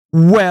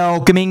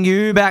Welcoming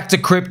you back to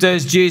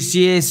Crypto's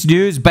juiciest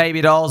news,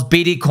 baby dolls.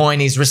 Bitcoin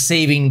is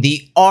receiving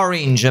the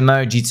orange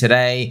emoji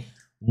today.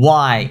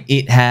 Why?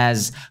 It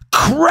has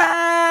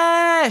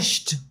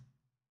crashed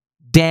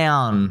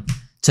down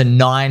to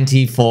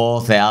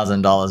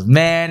 $94,000.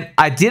 Man,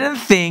 I didn't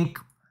think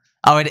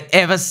I would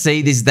ever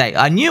see this day.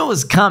 I knew it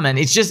was coming.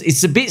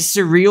 It's a bit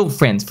surreal,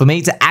 friends, for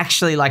me to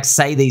actually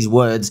say these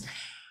words.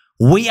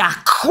 We are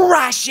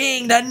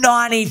crashing the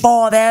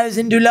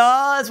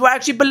 $94,000. We're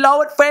actually below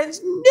it, friends.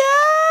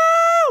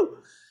 No!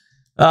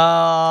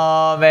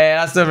 Oh, man.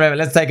 I still remember.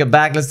 Let's take it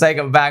back. Let's take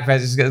it back,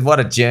 friends. What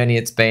a journey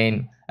it's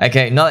been.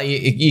 Okay, no,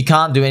 you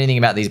can't do anything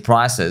about these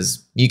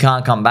prices. You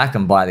can't come back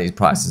and buy these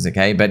prices,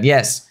 okay? But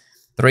yes,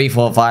 $3,000,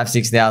 $4,000,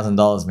 $5,000,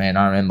 $6,000, man.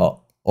 I remember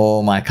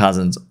all my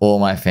cousins, all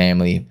my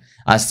family.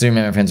 I still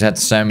remember, friends, we had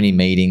so many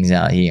meetings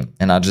out here.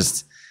 And I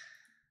just...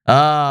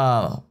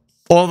 all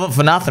of it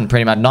for nothing,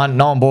 pretty much. No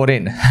one bought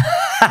in.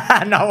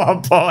 No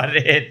one bought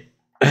in.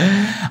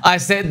 I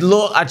said,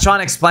 look, I try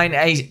and explain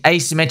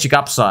asymmetric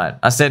upside.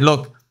 I said,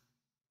 look,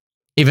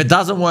 if it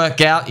doesn't work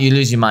out, you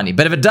lose your money.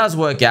 But if it does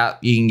work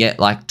out, you can get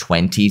like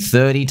 20,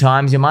 30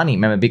 times your money.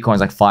 Remember,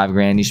 Bitcoin's like $5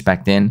 grand-ish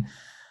back then.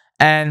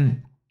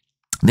 And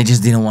they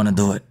just didn't want to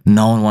do it.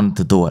 No one wanted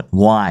to do it.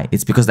 Why?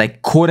 It's because they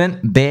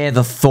couldn't bear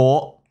the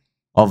thought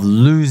of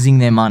losing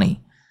their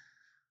money.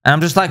 And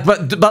I'm just like,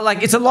 but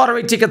like, it's a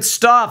lottery ticket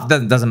stuff.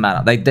 That doesn't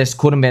matter. They just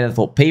couldn't bear the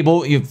thought.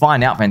 People, you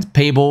find out, friends,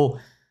 people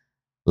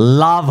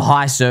love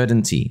high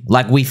certainty.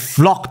 Like, we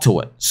flock to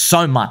it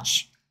so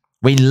much.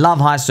 We love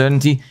high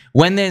certainty.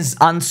 When there's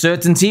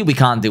uncertainty, we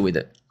can't deal with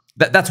it.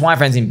 That's why,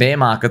 friends, in bear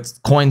markets,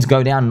 coins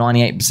go down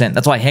 98%.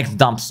 That's why Hex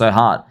dumps so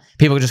hard.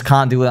 People just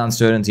can't deal with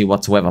uncertainty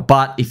whatsoever.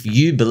 But if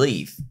you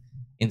believe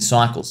in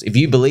cycles, if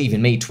you believe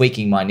in me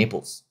tweaking my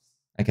nipples,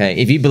 okay,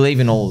 if you believe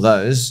in all of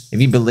those, if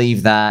you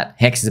believe that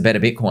Hex is a better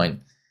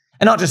Bitcoin,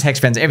 and not just Hex,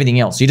 friends, everything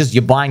else,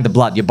 you're buying the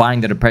blood, you're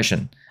buying the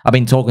depression. I've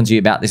been talking to you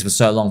about this for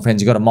so long,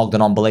 friends. You got to mog the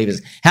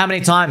non-believers. How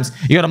many times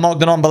you got to mog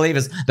the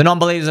non-believers? The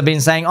non-believers have been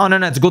saying, oh, no,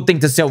 it's a good thing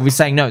to sell. We're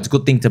saying, no, it's a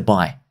good thing to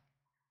buy.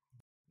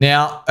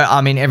 Now,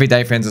 I mean, every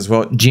day, friends, as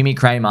well, Jimmy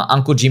Cramer,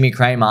 Uncle Jimmy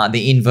Cramer,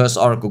 the inverse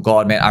oracle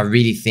god, man, I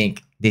really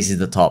think this is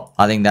the top.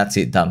 I think that's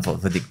it done for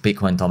the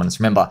Bitcoin dominance.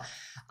 Remember,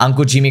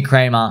 Uncle Jimmy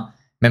Cramer,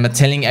 remember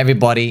telling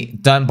everybody,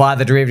 don't buy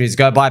the derivatives,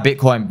 go buy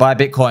Bitcoin,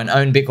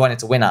 own Bitcoin,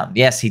 it's a winner.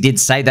 Yes, he did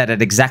say that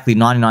at exactly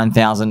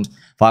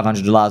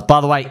 $99,500.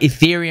 By the way,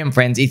 Ethereum,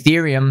 friends,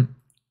 Ethereum,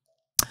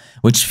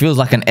 which feels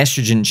like an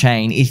estrogen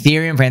chain,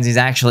 Ethereum, friends, is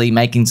actually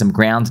making some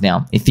ground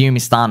now. Ethereum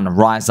is starting to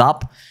rise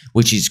up,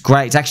 which is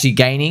great. It's actually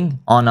gaining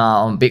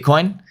on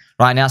Bitcoin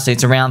right now, so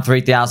it's around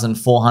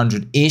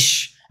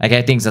 3,400-ish.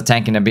 Okay, things are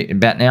tanking a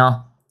bit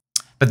now.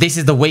 But this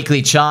is the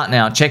weekly chart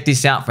now. Check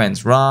this out,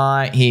 friends,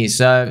 right here.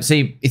 So,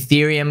 see,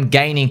 Ethereum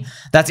gaining.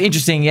 That's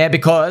interesting, yeah,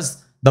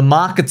 because the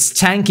market's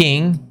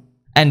tanking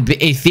and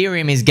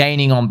Ethereum is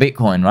gaining on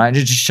Bitcoin, right?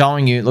 Just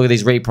showing you, look at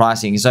these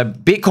repricing. So,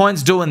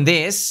 Bitcoin's doing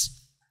this.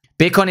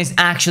 Bitcoin is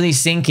actually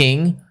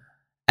sinking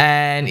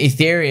and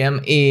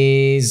Ethereum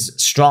is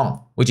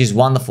strong, which is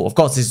wonderful. Of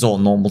course, this is all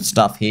normal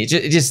stuff here.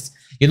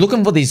 You're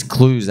looking for these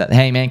clues that,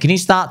 hey, man, can you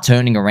start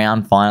turning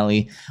around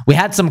finally? We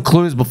had some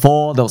clues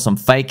before. There were some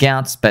fake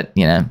outs, but,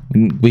 you know,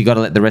 we got to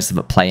let the rest of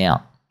it play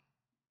out.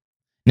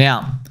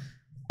 Now,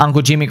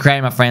 Uncle Jimmy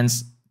Cramer,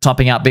 friends,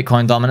 topping out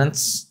Bitcoin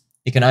dominance.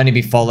 It can only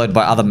be followed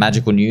by other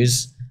magical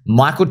news.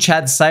 Michael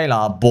Chad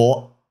Saylor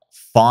bought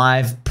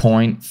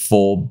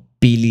 $5.4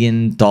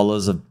 billion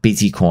of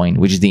Bitcoin,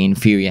 which is the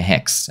inferior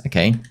Hex,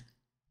 okay?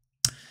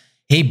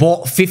 He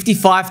bought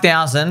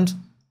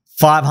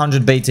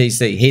 55,500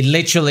 BTC. He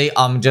literally,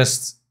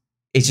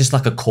 it's just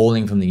like a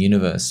calling from the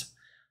universe.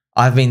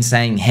 I've been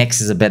saying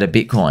Hex is a better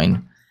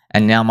Bitcoin,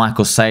 and now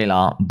Michael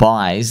Saylor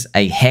buys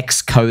a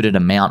Hex-coded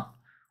amount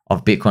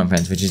of Bitcoin,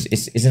 friends, which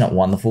isn't it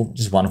wonderful?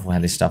 Just wonderful how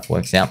this stuff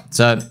works out.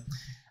 So,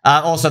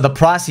 also the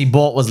price he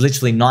bought was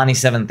literally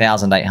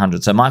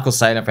 97,800. So Michael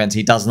Saylor, friends,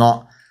 he doesn't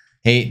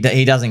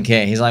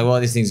care. He's like,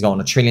 well, this thing's going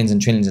to trillions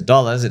and trillions of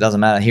dollars. It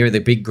doesn't matter. Here are the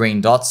big green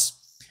dots.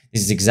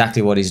 This is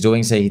exactly what he's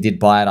doing. So he did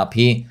buy it up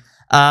here.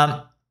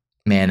 Man,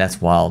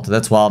 that's wild.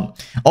 That's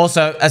wild.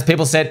 Also, as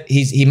people said,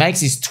 he makes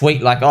his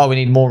tweet like, oh, we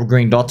need more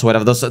green dots or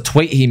whatever. There's a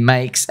tweet he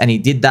makes, and he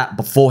did that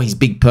before his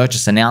big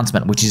purchase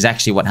announcement, which is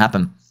actually what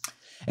happened.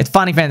 It's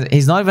funny, fans.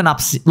 He's not even up.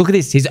 Look at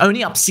this. He's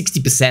only up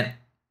 60%.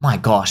 My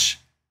gosh.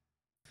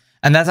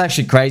 And that's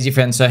actually crazy,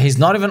 friends. So he's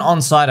not even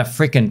on side of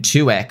freaking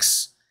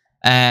 2x,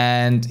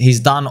 and he's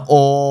done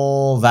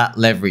all that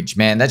leverage,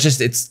 man.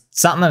 It's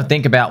something to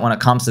think about when it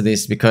comes to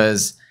this,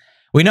 because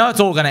we know it's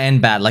all going to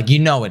end bad. Like, you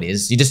know it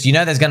is. You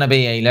know there's going to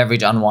be a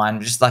leverage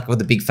unwind, just like with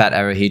the big fat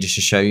arrow here, just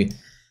to show you.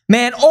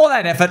 Man, all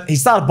that effort, he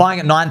started buying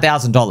at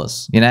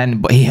 $9,000, you know,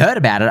 and he heard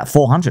about it at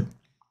 400.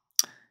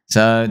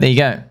 So there you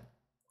go.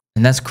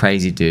 And that's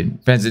crazy,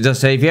 dude. Friends,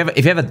 just say if you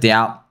ever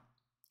doubt,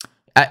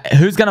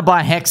 who's going to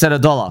buy Hex at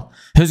 $1?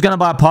 Who's going to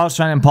buy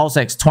PulseChain and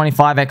PulseX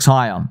 25x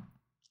higher?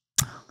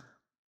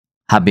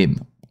 Habib.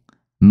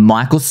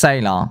 Michael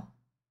Saylor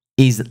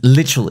is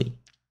literally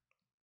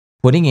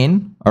putting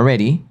in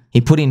already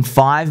He put in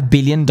 $5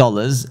 billion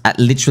at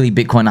literally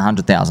Bitcoin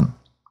 100,000.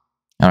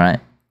 All right.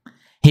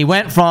 He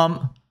went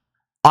from,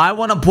 I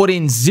want to put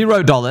in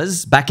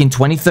 $0 back in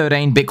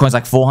 2013. Bitcoin's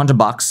like 400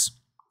 bucks.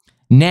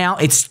 Now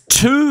it's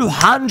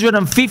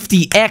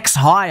 250x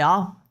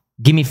higher.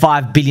 Give me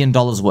 $5 billion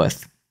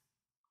worth.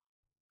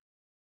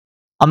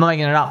 I'm not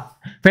making it up.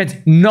 Friends,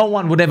 no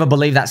one would ever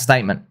believe that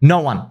statement. No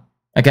one.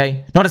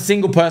 Okay? Not a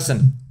single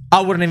person.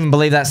 I wouldn't even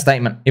believe that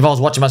statement. If I was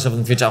watching myself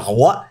in the future, I'd go,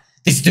 what?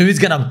 This dude's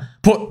going to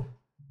put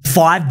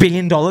 $5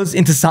 billion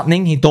into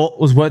something he thought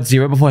was worth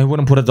zero before he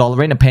wouldn't put a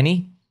dollar in, a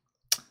penny.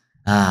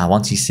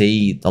 Once you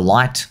see the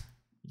light,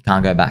 you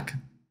can't go back.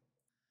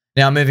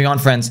 Now, moving on,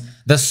 friends.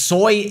 The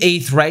Soy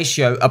ETH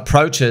ratio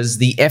approaches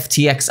the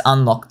FTX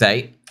unlock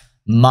date,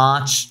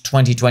 March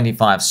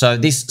 2025. So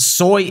this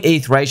Soy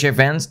ETH ratio,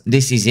 friends,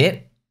 this is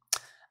it.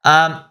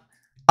 I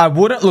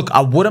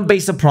wouldn't be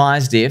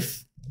surprised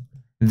if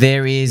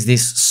there is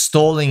this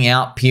stalling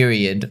out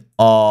period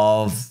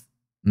of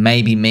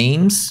maybe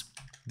memes,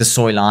 the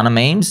Soylana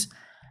memes,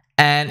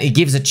 and it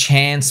gives a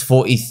chance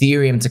for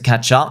Ethereum to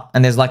catch up.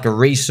 And there's like a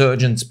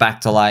resurgence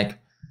back to like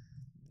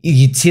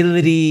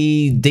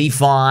utility,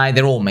 DeFi.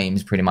 They're all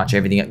memes, pretty much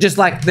everything. Just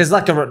like there's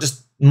like a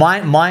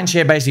mind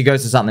share basically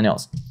goes to something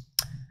else.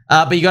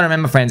 But you got to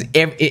remember, friends,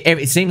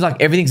 it seems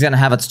like everything's going to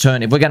have its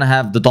turn. If we're going to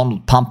have the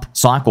Donald pump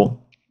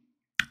cycle,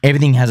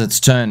 everything has its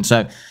turn.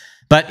 So,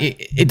 but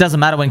it doesn't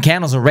matter when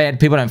candles are red,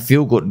 people don't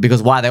feel good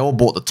because why? They all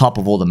bought the top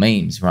of all the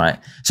memes, right?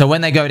 So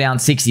when they go down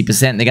 60%,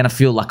 they're going to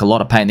feel like a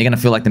lot of pain. They're going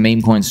to feel like the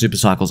meme coin super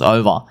cycle's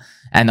over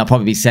and they'll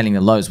probably be selling the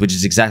lows, which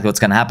is exactly what's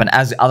going to happen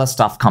as other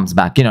stuff comes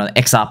back, you know,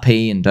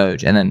 XRP and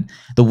Doge, and then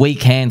the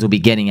weak hands will be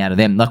getting out of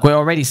them. Like we're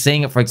already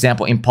seeing it, for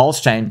example, in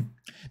PulseChain.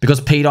 Because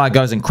pDAI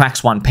goes and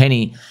cracks 1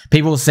 penny,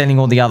 people are sending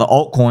all the other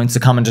altcoins to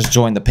come and just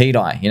join the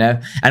pDAI, you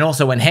know? And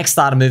also when Hex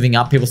started moving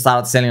up, people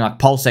started selling like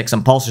PulseX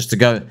and Pulse just to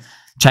go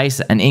chase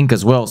it, and Ink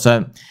as well.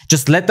 So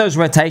just let those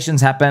rotations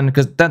happen,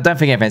 because don't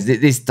forget, friends,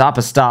 this type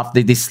of stuff,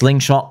 this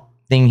slingshot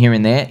thing here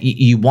and there,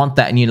 you want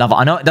that and you love it.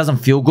 I know it doesn't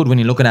feel good when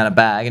you're looking at a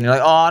bag and you're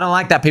like, oh, I don't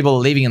like that people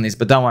are leaving in this,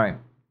 but don't worry.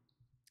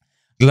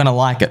 You're going to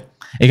like it.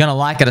 You're going to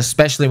like it,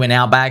 especially when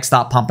our bags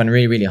start pumping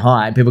really, really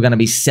high. People are going to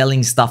be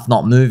selling stuff,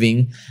 not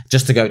moving,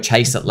 just to go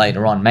chase it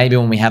later on. Maybe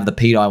when we have the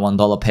pDAI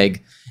 $1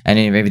 peg and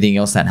everything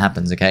else that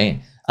happens,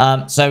 okay?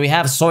 So we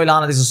have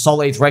Soylana. This is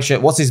Sol ETH ratio.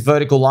 What's this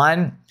vertical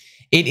line?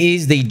 It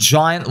is the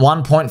giant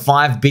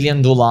 $1.5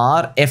 billion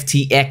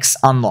FTX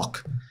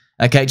unlock.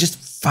 Okay, just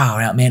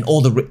far out, man. All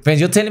the friends,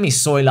 you're telling me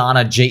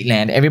Soylana,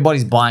 Jeetland,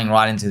 everybody's buying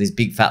right into this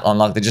big fat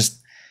unlock. They're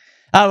just,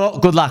 oh, well,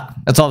 good luck.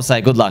 That's all I'll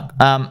say. Good luck.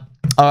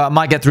 I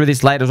might get through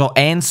this later as well.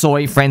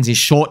 Ansoy, friends, is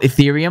short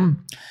Ethereum.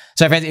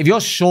 So, friends, if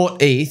you're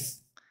short ETH,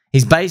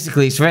 he's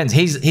basically, friends,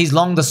 he's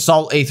long the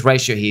Sol ETH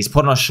ratio. He's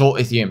put on a short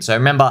Ethereum. So,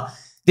 remember,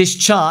 this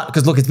chart,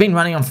 because look, it's been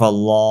running on for a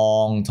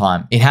long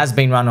time. It has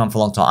been running on for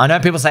a long time. I know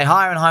people say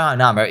higher and higher.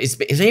 No, bro, it's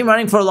been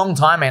running for a long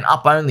time, man.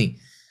 Up only.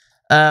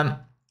 Yeah,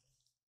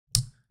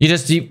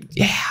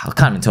 I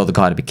can't even tell the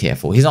guy to be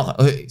careful. He's not,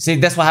 see,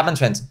 that's what happens,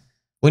 friends.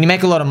 When you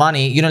make a lot of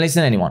money, you don't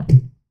listen to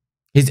anyone.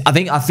 I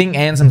think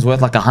Ansom's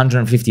worth like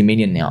 150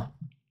 million now.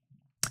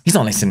 He's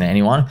not listening to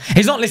anyone.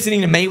 He's not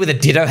listening to me with a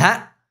ditto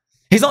hat.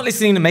 He's not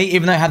listening to me,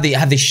 even though I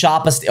have the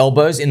sharpest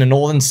elbows in the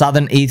northern,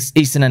 southern,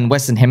 eastern, and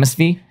western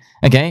hemisphere.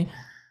 Okay,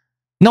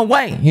 no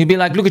way. He'd be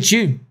like, "Look at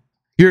you.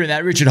 You're in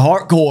that Richard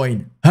Hart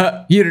coin.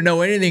 Huh, you don't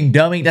know anything,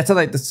 dummy." That's how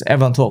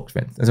everyone talks,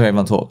 friends. That's how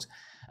everyone talks.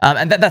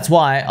 And that's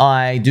why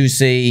I do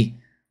see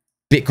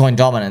Bitcoin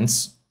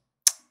dominance.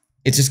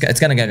 It's going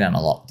to go down a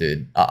lot,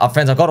 dude.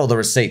 Friends, I've got all the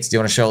receipts. Do you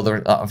want to show all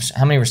the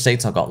how many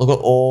receipts I've got? Look at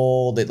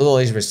all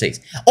these receipts.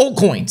 All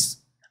coins.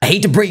 I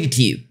hate to break it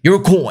to you. Your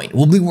coin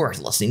will be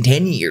worthless in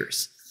 10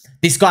 years.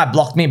 This guy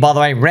blocked me, by the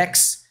way,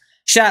 Rex.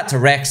 Shout out to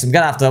Rex. We're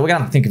gonna have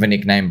to think of a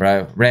nickname,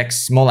 bro.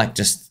 Rex, more like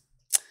just,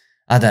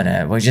 I don't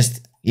know.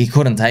 He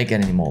couldn't take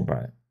it anymore,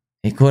 bro.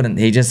 He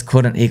just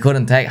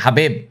couldn't take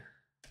Habib.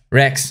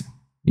 Rex,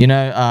 you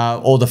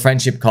know, all the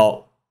friendship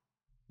cult.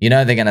 You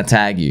know they're gonna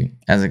tag you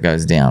as it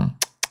goes down.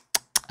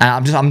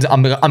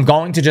 I'm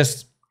going to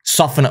just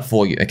soften it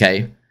for you,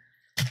 okay?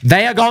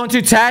 They are going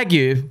to tag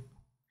you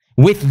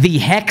with the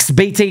Hex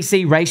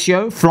BTC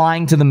ratio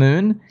flying to the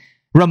moon,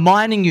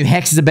 reminding you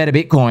Hex is a better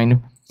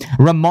Bitcoin,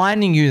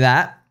 reminding you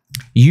that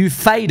you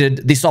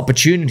faded this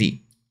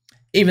opportunity.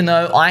 Even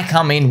though I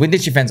come in with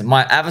this, your friends,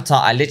 my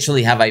avatar, I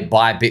literally have a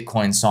buy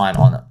Bitcoin sign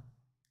on it.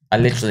 I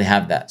literally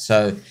have that.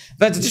 So,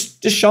 but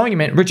just showing you,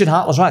 man, Richard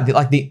Hart was right.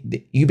 Like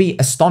you'd be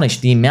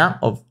astonished the amount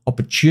of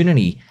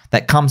opportunity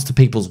that comes to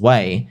people's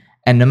way,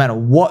 and no matter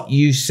what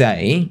you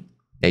say,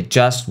 they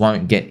just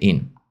won't get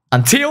in.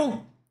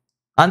 Until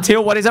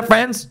what is it,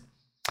 friends?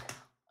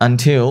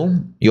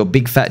 Until your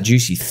big, fat,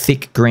 juicy,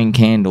 thick green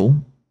candle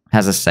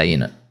has a say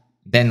in it.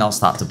 Then they'll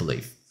start to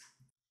believe.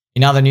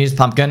 In other news,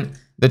 Pumpkin,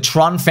 the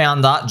Tron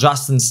founder,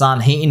 Justin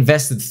Sun, he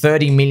invested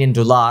 $30 million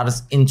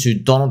into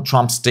Donald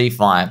Trump's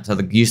DeFi, so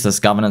the useless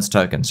governance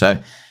token.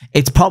 So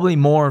it's probably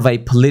more of a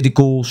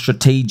political,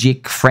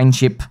 strategic,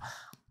 friendship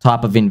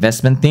type of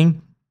investment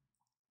thing,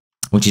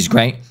 which is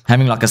great.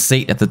 Having like a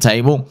seat at the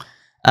table.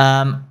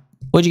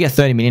 Where'd you get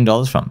 $30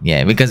 million from?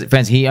 Yeah, because,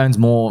 friends, he owns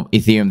more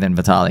Ethereum than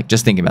Vitalik.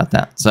 Just think about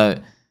that. So,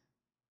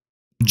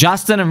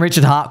 Justin and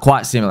Richard Hart,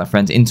 quite similar,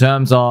 friends, in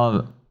terms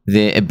of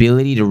their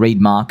ability to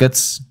read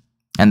markets,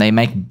 and they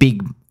make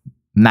big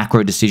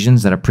macro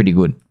decisions that are pretty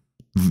good.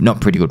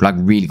 Not pretty good, like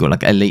really good,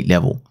 like elite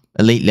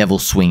level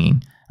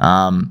swinging.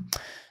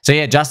 So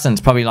yeah,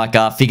 Justin's probably like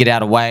figured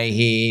out a way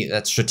here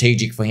that's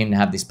strategic for him to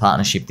have this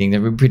partnership thing.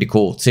 They're pretty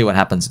cool. See what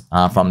happens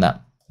from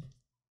that.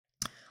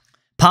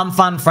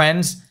 PumpFun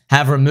friends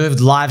have removed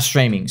live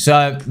streaming.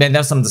 So, man,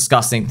 there's some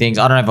disgusting things.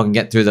 I don't know if I can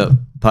get through the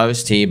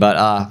post here,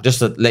 but just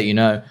to let you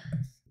know,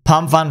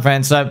 PumpFun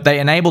friends, so they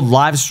enabled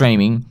live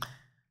streaming.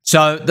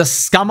 So the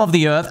scum of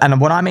the earth, and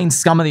when I mean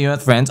scum of the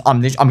earth, friends,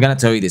 I'm going to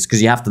tell you this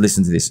because you have to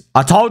listen to this.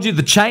 I told you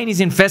the chain is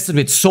infested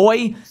with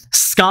soy,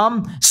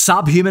 scum,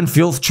 subhuman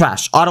filth,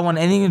 trash. I don't want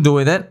anything to do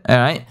with it, all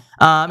right?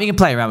 You can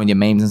play around with your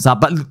memes and stuff,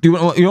 but you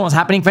know what's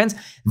happening, friends?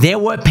 There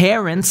were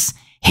parents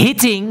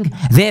hitting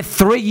their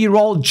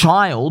 3-year-old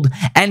child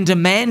and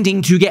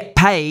demanding to get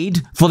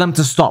paid for them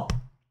to stop,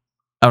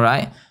 all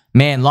right?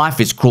 Man, life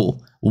is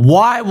cruel.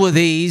 Why were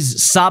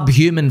these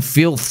subhuman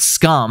filth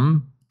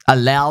scum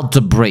allowed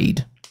to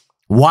breed?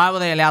 Why were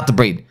they allowed to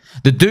breed?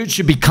 The dude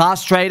should be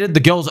castrated. The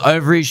girl's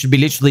ovaries should be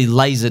literally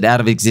lasered out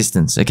of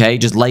existence, okay?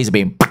 Just laser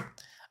beam,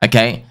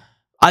 okay?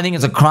 I think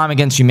it's a crime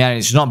against humanity.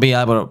 They should not be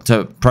able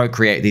to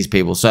procreate these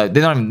people. So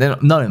they're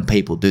not even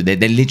people, dude.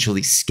 They're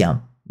literally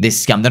scum. They're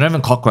scum. They're not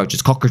even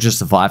cockroaches. Cockroaches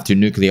survived through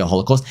nuclear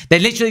holocaust. They're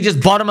literally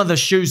just bottom of the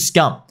shoe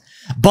scum.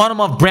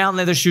 Bottom of brown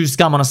leather shoe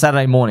scum on a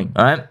Saturday morning,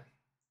 all right?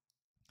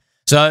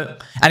 So,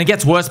 and it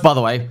gets worse, by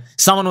the way.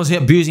 Someone was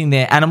abusing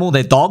their animal,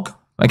 their dog,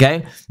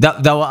 okay?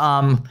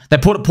 They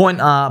put a point,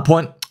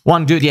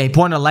 one dude, yeah, he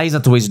pointed a laser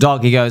to his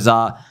dog. He goes,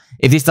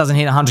 if this doesn't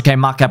hit 100K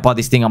market cap by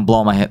this thing, I'm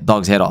blowing my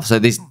dog's head off. So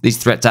these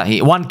threats out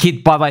here. One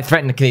kid, by the way,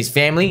 threatened to kill his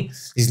family.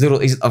 What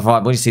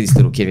do you see this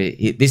little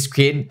kid? This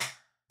kid,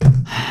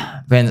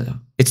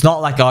 man, it's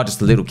not like, oh,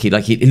 just a little kid.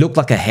 Like, it looked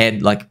like a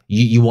head, like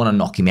you want to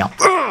knock him out.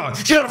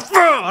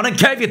 I don't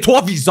care if you're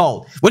 12 years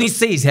old. When you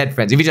see his head,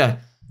 friends, if you just,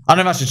 I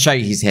don't know if I should show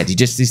you his head. He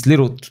just, this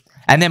little,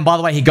 and then, by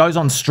the way, he goes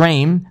on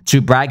stream to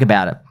brag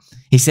about it.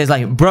 He says,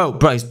 like, bro,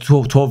 he's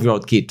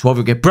 12-year-old kid,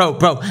 12-year-old kid. Bro,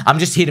 I'm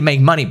just here to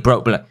make money,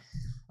 bro. Like,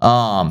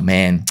 oh,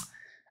 man.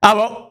 Oh,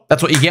 well,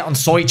 that's what you get on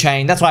Soy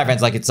Chain. That's why,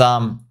 friends, like, it's,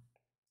 how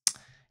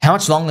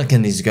much longer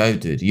can this go,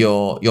 dude?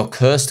 You're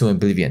cursed to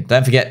oblivion.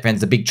 Don't forget,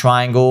 friends, the big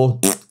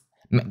triangle.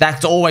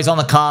 That's always on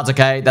the cards,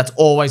 okay? That's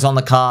always on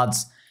the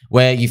cards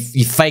where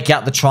you fake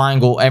out the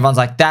triangle. Everyone's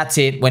like, that's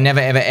it. We're never,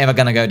 ever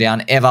going to go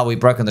down. Ever. We've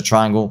broken the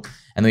triangle.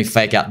 And we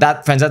fake out.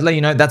 That, friends, I'd let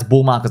you know, that's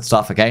bull market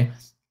stuff, okay?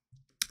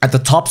 At the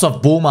tops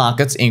of bull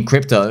markets in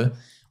crypto,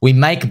 we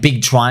make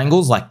big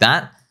triangles like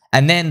that,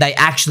 and then they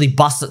actually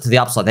bust it to the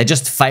upside. They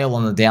just fail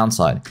on the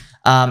downside.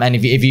 And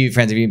if you,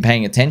 friends, if you've been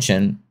paying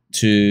attention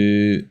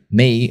to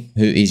me,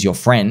 who is your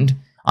friend,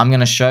 I'm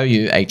going to show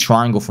you a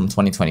triangle from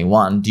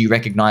 2021. Do you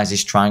recognize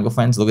this triangle,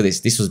 friends? Look at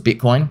this. This was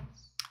Bitcoin.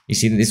 You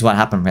see, this is what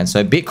happened, friends.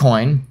 So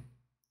Bitcoin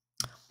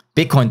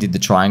did the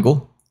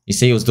triangle. You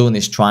see, it was doing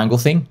this triangle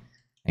thing.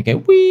 Okay,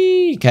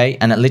 whee, okay,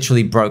 and it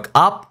literally broke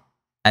up,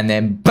 and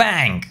then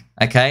bang,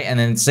 okay, and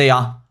then see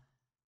ya.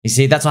 You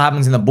see, that's what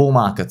happens in the bull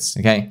markets,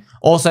 okay.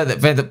 Also,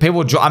 the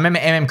people, I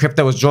remember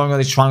Crypto was drawing all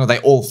these triangles. They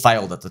all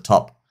failed at the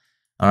top.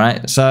 All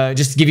right, so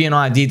just to give you an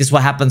idea, this is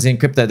what happens in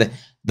crypto.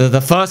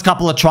 The first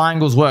couple of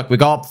triangles work. We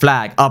go up,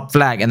 flag,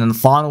 and then the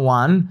final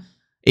one,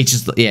 it's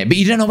just, yeah, but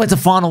you don't know what's the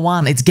final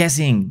one. It's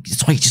guessing.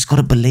 That's why you just got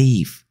to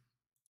believe.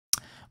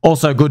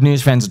 Also, good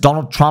news, friends.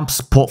 Donald Trump's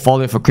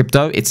portfolio for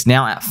crypto, it's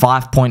now at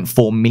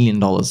 $5.4 million,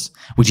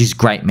 which is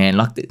great, man.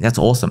 Like, that's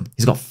awesome.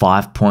 He's got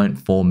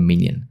 $5.4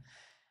 million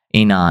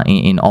in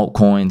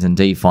altcoins and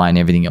DeFi and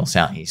everything else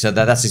out here. So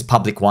that's his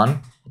public one.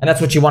 And that's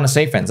what you want to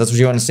see, friends. That's what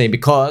you want to see,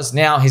 because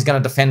now he's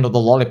going to defend all the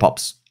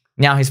lollipops.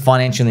 Now he's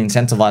financially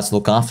incentivized to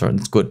look after it.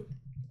 It's good.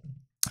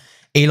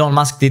 Elon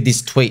Musk did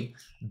this tweet.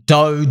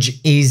 Doge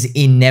is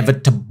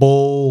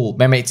inevitable.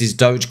 Remember, it's his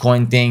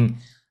Dogecoin thing.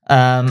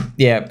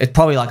 Yeah, it's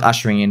probably like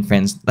ushering in,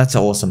 friends. That's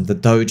awesome. The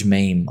Doge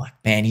meme. Like,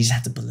 man, you just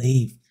have to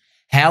believe.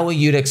 How are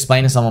you to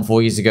explain to someone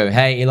 4 years ago,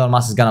 hey, Elon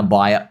Musk is going to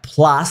buy it,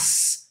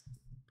 plus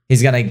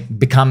he's going to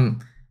become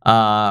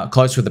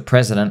close with the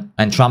president,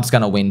 and Trump's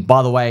going to win.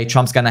 By the way,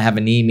 Trump's going to have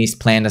a near-miss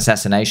planned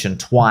assassination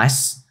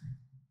twice,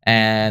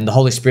 and the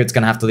Holy Spirit's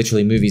going to have to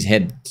literally move his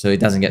head so he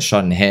doesn't get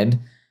shot in the head.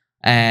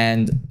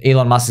 And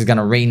Elon Musk is going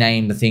to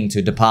rename the thing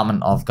to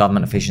Department of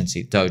Government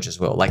Efficiency, Doge, as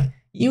well. Like,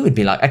 you would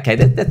be like, okay,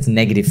 that's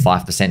negative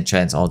 5%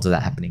 chance odds of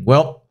that happening.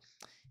 Well,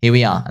 here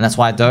we are. And that's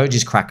why Doge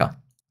is cracker.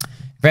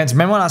 Friends,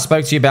 remember when I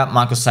spoke to you about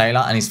Michael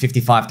Saylor and his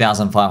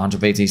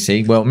 55,500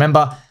 BTC? Well,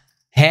 remember,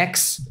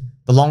 Hex,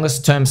 the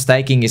longest term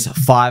staking is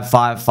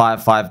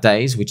 5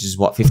 days, which is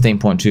what,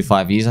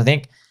 15.25 years, I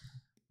think.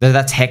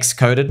 That's Hex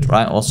coded,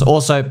 right?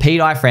 Also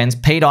pDAI, friends,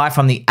 pDAI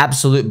from the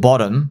absolute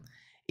bottom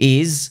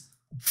is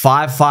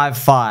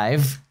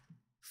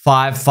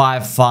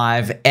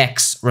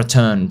 555X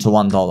return to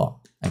 $1.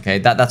 Okay,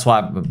 that's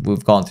why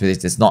we've gone through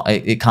this. It's not,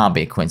 it can't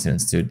be a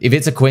coincidence, dude. If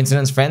it's a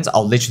coincidence, friends,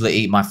 I'll literally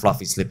eat my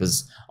fluffy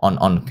slippers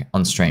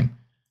on stream.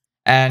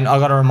 And I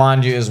got to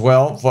remind you as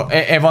well, for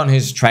everyone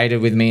who's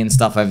traded with me and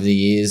stuff over the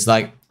years,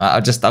 like, I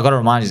got to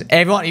remind you,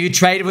 everyone, if you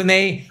traded with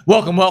me,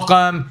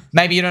 welcome.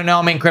 Maybe you don't know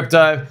I'm in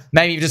crypto.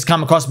 Maybe you've just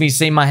come across me,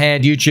 seen my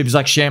head. YouTube's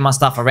like sharing my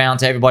stuff around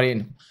to everybody.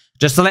 And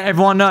just to let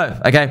everyone know,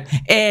 okay?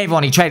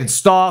 Everyone, he traded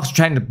stocks,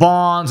 traded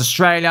bonds,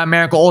 Australia,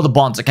 America, all the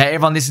bonds, okay?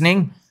 Everyone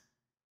listening?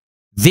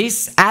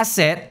 This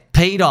asset,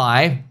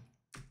 pDAI,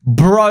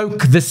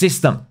 broke the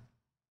system.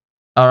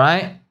 All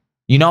right?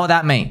 You know what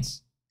that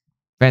means.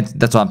 Friends,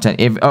 that's what I'm telling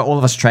you. All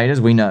of us traders,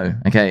 we know,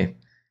 okay?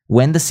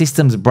 When the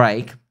systems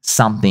break,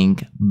 something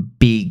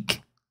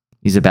big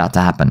is about to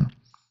happen.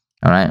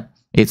 All right?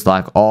 It's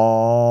like,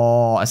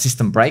 oh, a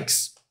system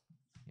breaks.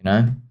 You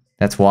know?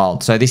 That's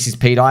wild. So this is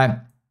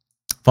pDAI.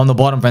 From the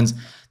bottom, friends,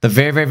 the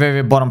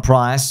very bottom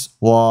price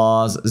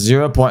was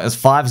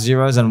 5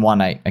 zeros and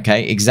 1 8.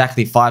 Okay,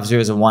 exactly 5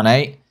 zeros and 1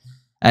 8.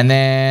 And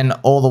then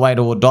all the way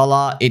to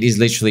 $1. It is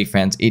literally,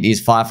 friends, it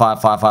is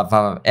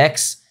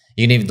 55555x.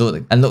 You can even do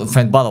it. And look,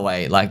 friends, by the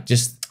way, like,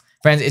 just,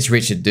 friends, it's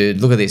Richard,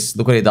 dude. Look at this.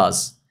 Look what he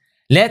does.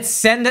 Let's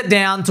send it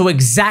down to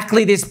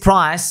exactly this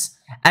price.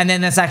 And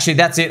then that's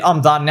it.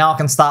 I'm done. Now I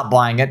can start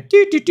buying it.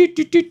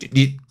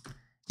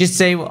 Just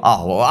see.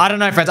 Oh, well, I don't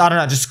know, friends. I don't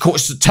know. Just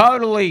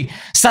totally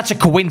such a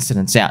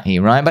coincidence out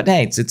here, right? But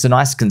hey, it's a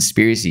nice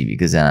conspiracy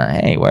because,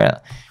 hey,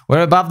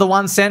 we're above the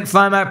 1 cent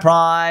FOMO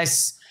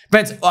price.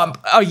 Friends,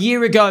 a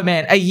year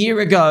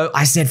ago,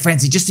 I said,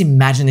 friends, just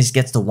imagine this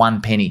gets to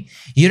 1 penny.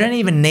 You don't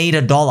even need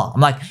 $1.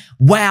 I'm like,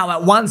 wow,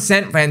 at 1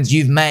 cent, friends,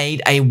 you've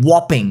made a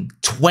whopping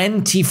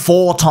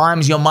 24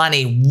 times your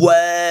money.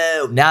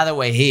 Whoa. Now that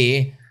we're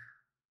here,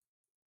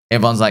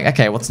 everyone's like,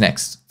 okay, what's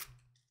next?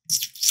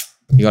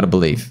 You got to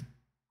believe.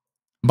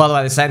 By the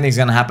way, the same thing's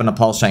going to happen to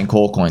PulseChain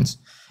core coins.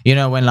 You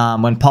know, when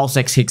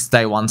PulseX hits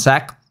day 1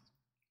 sack,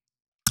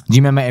 do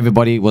you remember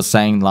everybody was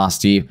saying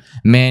last year,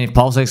 man, if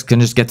PulseX can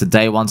just get to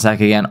day 1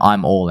 sack again,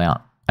 I'm all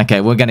out.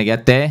 Okay, we're going to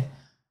get there.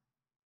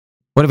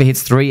 What if it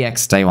hits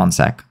 3x day 1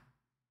 sack?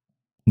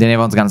 Then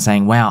everyone's going to say,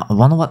 wow, I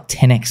wonder what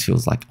 10x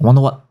feels like. I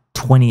wonder what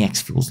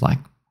 20x feels like.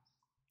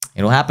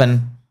 It'll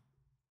happen.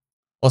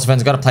 Also,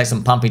 friends, I've got to play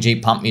some Pumpy G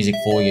pump music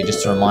for you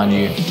just to remind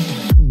you.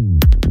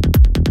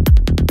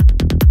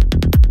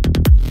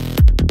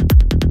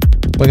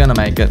 We're going to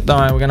make it. Don't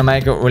worry, we're going to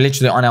make it. We're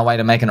literally on our way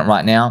to making it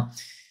right now.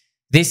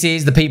 This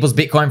is the people's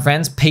Bitcoin,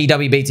 friends,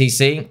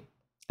 pWBTC.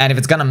 And if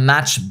it's going to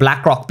match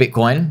BlackRock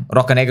Bitcoin,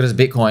 Roca Negra's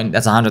Bitcoin,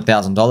 that's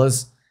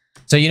 $100,000.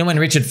 So, you know, when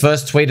Richard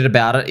first tweeted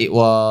about it, it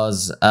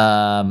was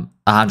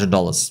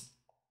 $100.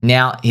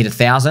 Now, hit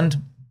 1,000.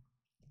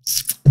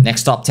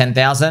 Next stop,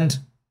 10,000.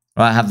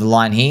 Right, I have the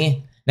line here.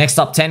 Next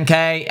stop,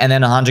 10K, and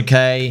then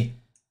 100K.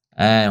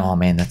 And, oh,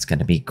 man, that's going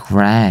to be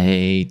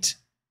great.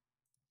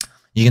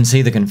 You can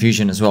see the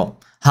confusion as well.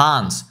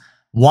 Hans,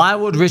 why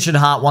would Richard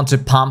Hart want to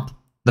pump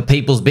the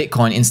people's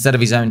Bitcoin instead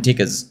of his own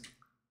tickers?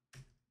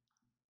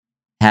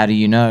 How do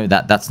you know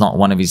that that's not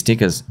one of his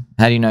tickers?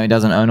 How do you know he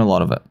doesn't own a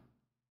lot of it?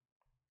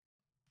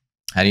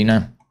 How do you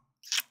know?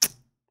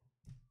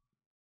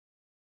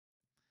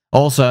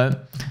 Also,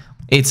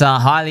 it's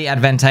highly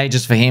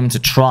advantageous for him to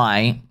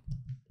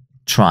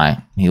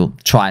he'll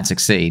try and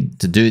succeed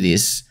to do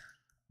this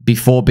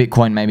before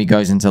Bitcoin maybe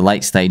goes into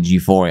late stage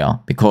euphoria,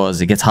 because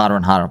it gets harder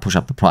and harder to push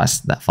up the price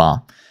that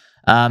far.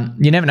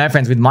 You never know,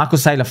 friends. With Michael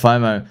Saylor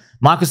FOMO,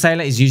 Michael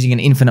Saylor is using an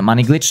infinite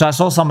money glitch. So I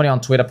saw somebody on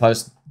Twitter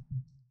post,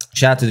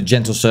 shout out to the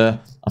gentle sir,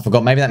 I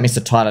forgot, maybe that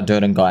Mr. Tyler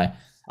Durden guy.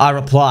 I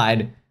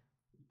replied,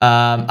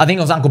 I think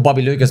it was Uncle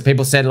Bobby Lucas.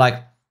 People said,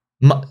 like,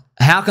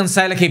 how can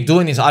Saylor keep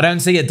doing this? I don't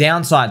see a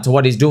downside to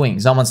what he's doing.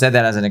 Someone said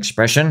that as an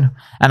expression.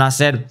 And I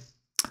said,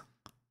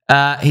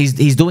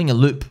 he's doing a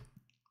loop.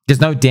 There's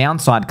no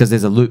downside because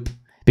there's a loop.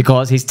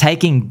 Because he's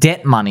taking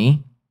debt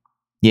money.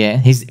 Yeah,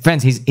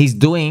 friends, he's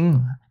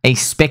doing a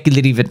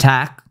speculative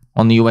attack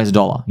on the US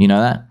dollar. You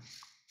know that?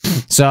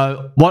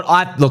 So,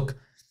 look,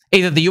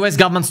 either the US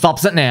government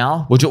stops it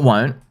now, which it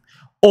won't,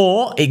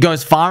 or it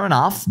goes far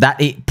enough that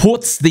it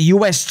puts the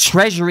US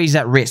treasuries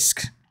at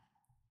risk.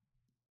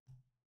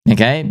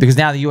 Okay? Because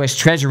now the US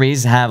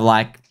treasuries have,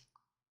 like,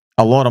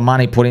 a lot of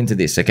money put into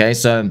this. Okay?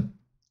 So,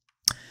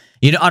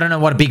 you know, I don't know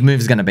what a big move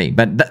is going to be,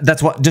 but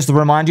that's what, just to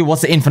remind you,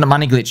 what's the infinite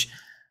money glitch?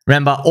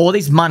 Remember, all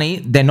this money,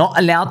 they're not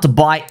allowed to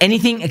buy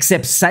anything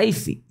except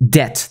safe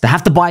debt. They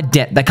have to buy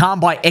debt. They can't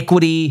buy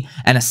equity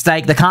and a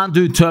stake. They can't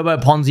do turbo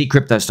Ponzi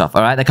crypto stuff,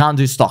 all right? They can't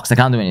do stocks. They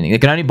can't do anything. They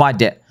can only buy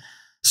debt.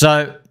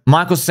 So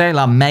Michael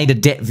Saylor made a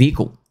debt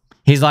vehicle.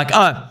 He's like,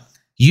 oh,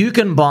 you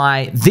can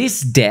buy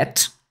this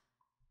debt,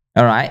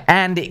 all right,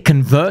 and it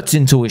converts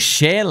into a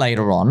share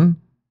later on,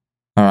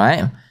 all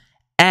right?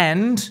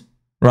 And,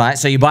 right,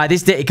 so you buy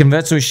this debt, it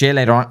converts to a share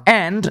later on,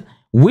 and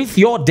with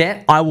your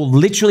debt, I will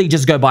literally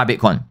just go buy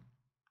Bitcoin.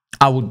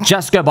 I will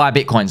just go buy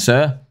Bitcoin,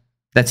 sir.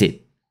 That's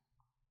it.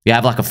 You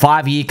have like a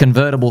 5-year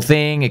convertible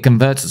thing. It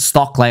converts to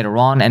stock later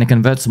on, and it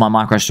converts to my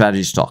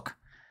MicroStrategy stock.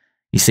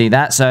 You see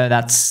that? So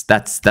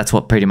that's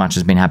what pretty much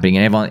has been happening,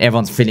 and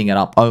everyone's filling it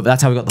up. Oh,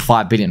 that's how we got the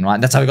 5 billion, right?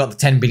 That's how we got the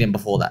 10 billion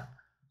before that.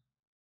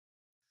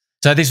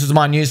 So this was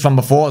my news from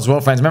before as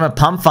well, friends. Remember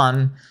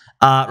PumpFun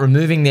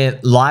removing their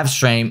live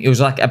stream? It was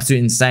like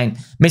absolutely insane.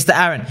 Mr.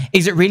 Aaron,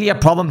 is it really a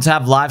problem to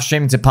have live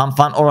streaming to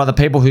PumpFun, or are the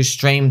people who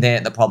stream there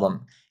the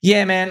problem?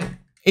 Yeah, man.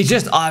 It's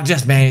just,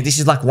 man, this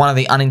is like one of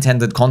the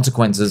unintended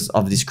consequences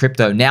of this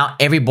crypto. Now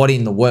everybody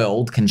in the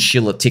world can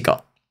shill a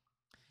ticker.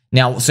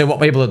 Now, so what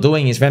people are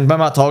doing is,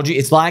 remember I told you,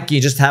 it's like you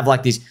just have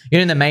like this, you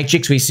know, in the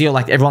Matrix, we see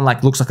like everyone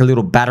like looks like a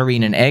little battery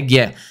in an egg.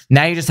 Yeah.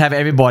 Now you just have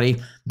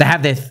everybody, they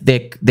have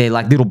their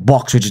like little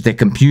box, which is their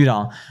computer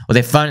or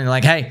their phone, and they're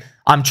like, hey,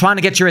 I'm trying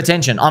to get your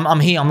attention.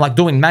 I'm here. I'm like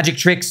doing magic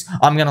tricks.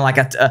 I'm gonna like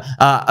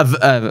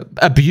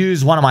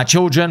abuse one of my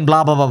children.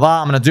 Blah blah blah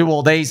blah. I'm gonna do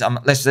all these.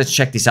 Let's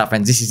check this out,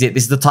 friends. This is it.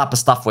 This is the type of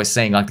stuff we're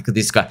seeing. Like, look at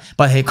this guy.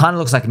 But he kind of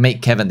looks like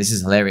Meet Kevin. This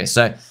is hilarious.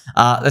 So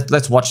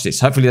let's watch this.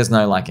 Hopefully, there's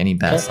no like any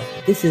bad stuff.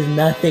 This is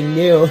nothing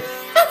new.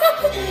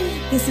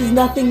 This is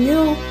nothing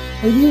new.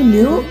 Are you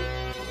new?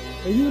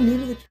 Are you new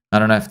to the? I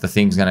don't know if the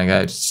thing's gonna go.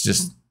 It's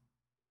just.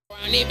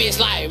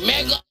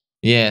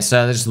 Yeah,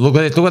 so just look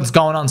at it. Look what's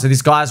going on. So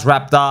this guy's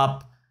wrapped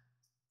up.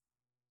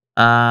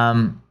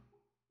 Yeah,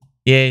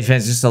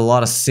 there's just a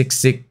lot of sick,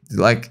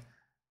 like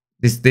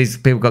these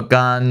people got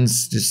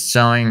guns, just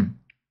showing.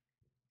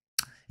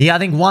 Yeah, I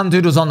think one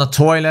dude was on the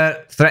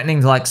toilet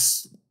threatening to like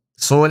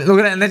soil. Look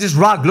at that, and they just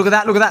rug. Look at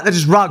that, look at that. They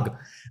just rug.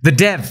 The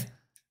dev.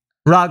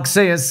 Rug,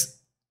 see us.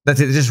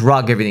 That's it, they just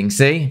rug everything,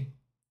 see?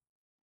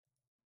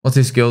 What's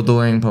this girl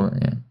doing? Probably,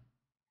 yeah.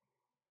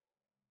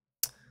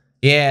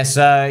 Yeah,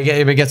 so yeah,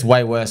 it gets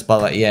way worse,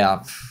 but like,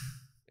 yeah,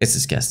 it's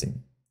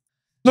disgusting.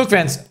 Look,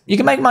 friends, you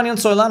can make money on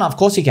Solana. Of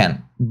course you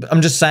can.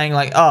 I'm just saying,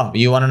 like, oh,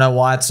 you want to know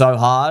why it's so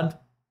hard?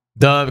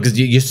 Duh, because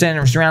you're sitting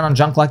around on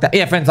junk like that.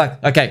 Yeah, friends,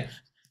 like, okay,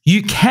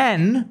 you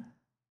can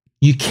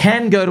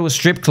go to a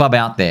strip club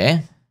out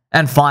there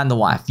and find the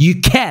wife.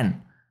 You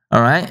can,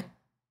 all right?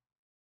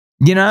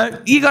 You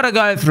know, you got to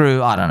go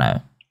through, I don't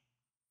know,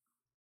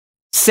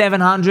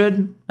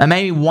 700, and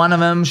maybe one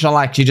of them,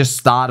 she just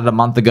started a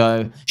month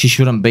ago. She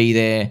shouldn't be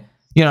there.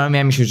 You know,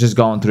 maybe she was just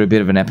going through a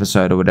bit of an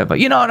episode or whatever.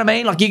 You know what I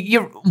mean? Like,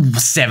 you're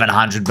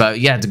 700, but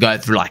you had to go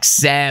through like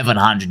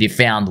 700. You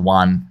found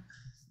one.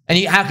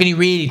 And how can you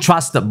really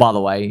trust it, by the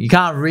way? You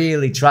can't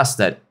really trust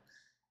it.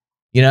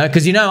 You know,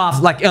 because you know,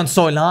 after, like on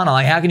Solana,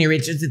 like, how can you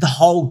reach it? The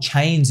whole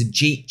chain's a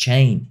Jeep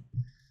chain.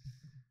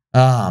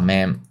 Oh,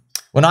 man.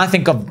 When I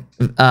think of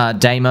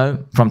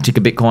Damo from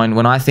Ticker Bitcoin,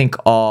 when I think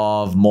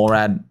of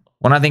Morad,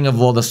 when I think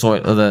of all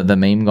the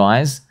meme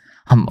guys,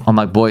 I'm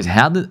like, boys,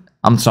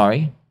 I'm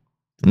sorry.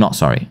 Not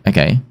sorry.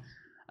 Okay.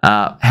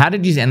 How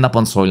did you end up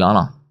on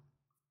Solana?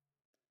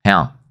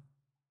 How?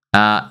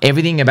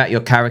 Everything about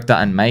your character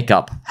and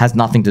makeup has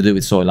nothing to do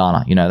with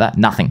Solana. You know that?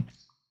 Nothing.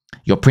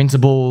 Your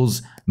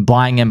principles,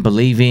 buying and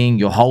believing,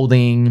 your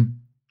holding,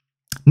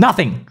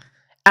 nothing.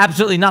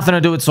 Absolutely nothing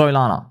to do with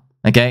Solana.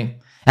 Okay?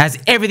 It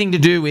has everything to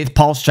do with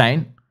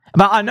PulseChain.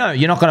 But I know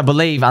you're not going to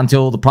believe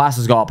until the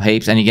prices go up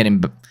heaps and you get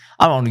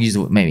I don't want to use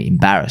the word maybe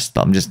embarrassed,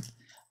 but I'm just,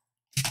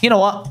 you know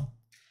what?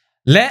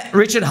 Let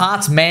Richard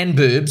Hart's man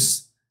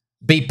boobs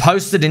be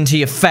posted into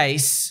your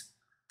face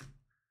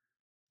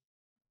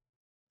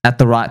at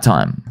the right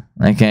time,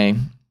 okay?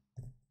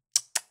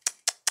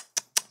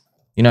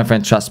 You know,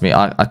 friends, trust me,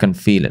 I can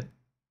feel it.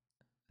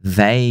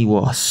 They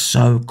were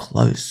so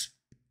close.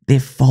 They're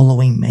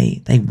following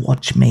me. They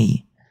watch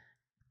me.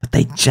 But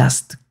they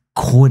just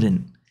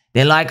couldn't.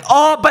 They're like,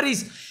 oh, but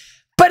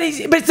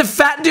it's a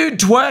fat dude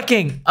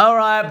twerking. All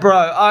right,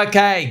 bro.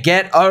 Okay,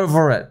 get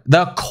over it.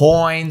 The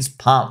coins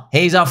pump.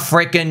 He's a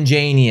freaking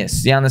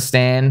genius. You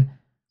understand?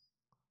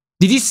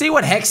 Did you see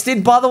what Hex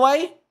did, by the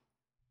way?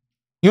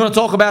 You want to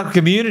talk about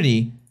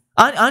community?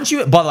 Aren't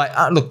you, by the way,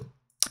 look,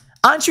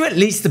 aren't you at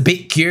least a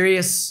bit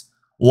curious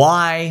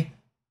why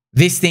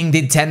this thing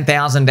did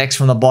 10,000x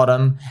from the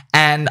bottom?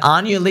 And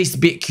aren't you at least a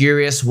bit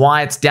curious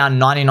why it's down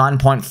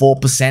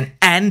 99.4%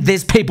 and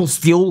there's people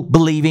still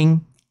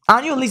believing?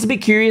 Aren't you at least a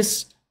bit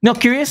curious? Not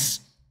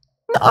curious?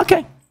 No,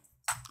 okay.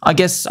 I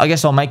guess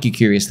I'll make you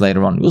curious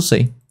later on. We'll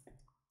see.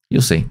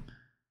 You'll see.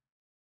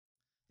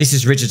 This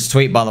is Richard's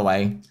tweet, by the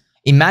way.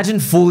 Imagine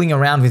fooling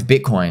around with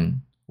Bitcoin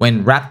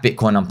when wrapped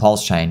Bitcoin on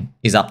PulseChain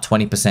is up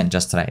 20%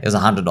 just today. It was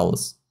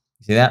 $100.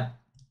 See that?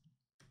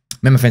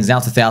 Remember, friends, now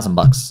it's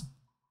 $1,000.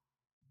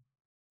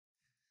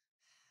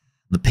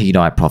 The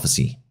pDAI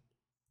prophecy.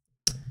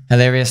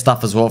 Hilarious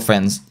stuff as well,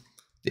 friends.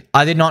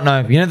 I did not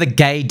know. You know the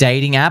gay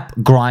dating app,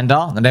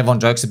 Grindr, that everyone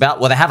jokes about?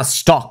 Well, they have a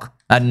stock.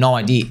 I had no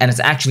idea. And it's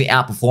actually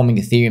outperforming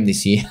Ethereum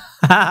this year.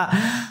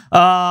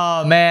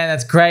 Oh, man,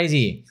 that's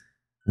crazy.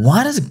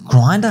 Why does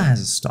Grindr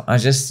has a stock?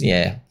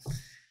 Yeah.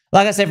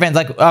 Like I said, friends,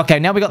 like, okay,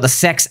 now we got the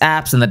sex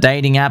apps and the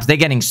dating apps. They're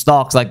getting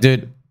stocks. Like,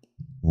 dude,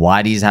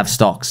 why do you have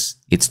stocks?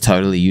 It's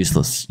totally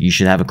useless. You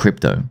should have a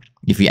crypto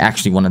if you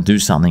actually want to do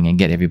something and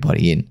get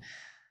everybody in.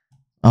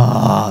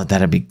 Oh,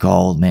 that'd be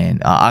gold, man.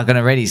 I can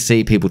already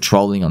see people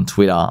trolling on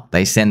Twitter.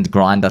 They send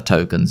Grindr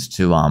tokens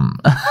to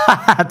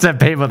to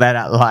people that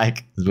are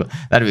like,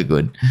 that'd be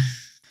good.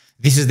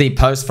 This is the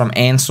post from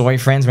Ansoy,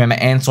 friends. Remember,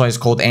 Ansoy is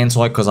called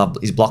Ansoy because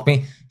he's blocked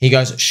me. He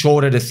goes,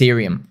 shorted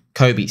Ethereum.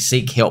 Kobe,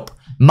 seek help.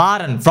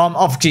 Martin from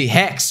Offkey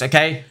Hex,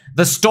 okay?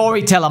 The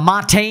storyteller,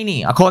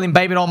 Martini. I call him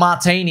Baby Doll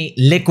Martini.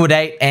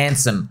 Liquidate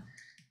Ansem.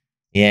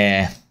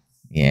 Yeah,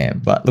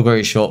 but look where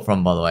he's short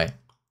from, by the way.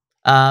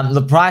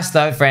 The price,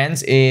 though,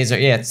 friends, is,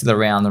 yeah, it's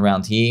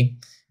around here.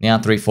 Now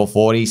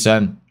 3,440.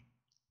 So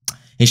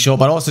he's short,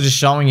 but also just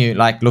showing you,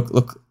 like,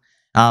 look.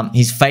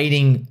 He's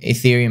fading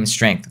Ethereum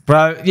strength.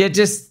 Bro, yeah,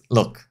 just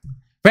look.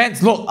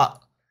 Friends, look.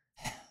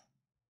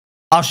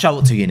 I'll show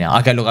it to you now.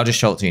 Okay, look, I'll just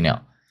show it to you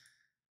now.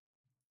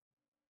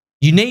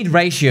 You need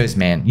ratios,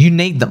 man. You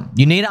need them.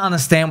 You need to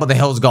understand what the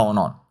hell's going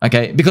on,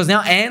 okay? Because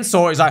now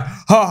Ansoy is like,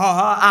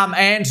 I'm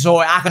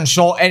Ansoy. I can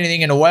short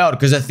anything in the world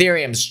because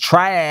Ethereum's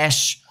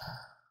trash.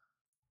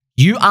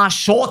 You are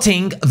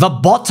shorting the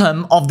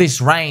bottom of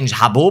this range,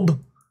 Habub.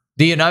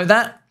 Do you know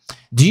that?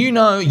 Do you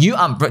know,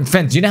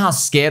 friends, do you know how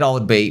scared I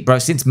would be, bro,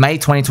 since May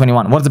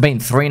 2021? What has it been,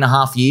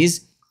 3.5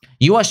 years?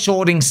 You are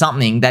shorting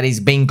something that has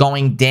been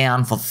going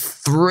down for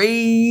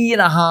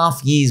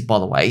 3.5 years, by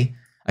the way.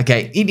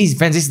 Okay, it is,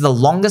 friends, this is the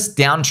longest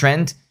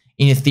downtrend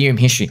in Ethereum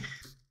history.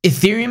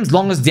 Ethereum's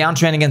longest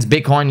downtrend against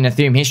Bitcoin in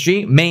Ethereum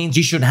history means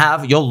you should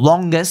have your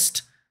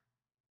longest,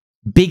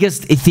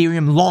 biggest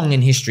Ethereum long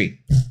in history.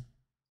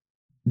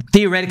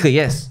 Theoretically,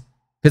 yes,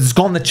 because it's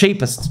gone the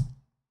cheapest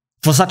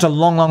for such a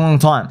long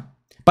time.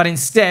 But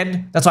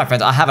instead, that's right,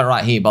 friends, I have it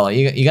right here, by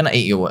you're going to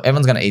eat your word.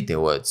 Everyone's going to eat their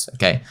words,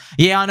 okay?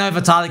 Yeah, I know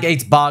Vitalik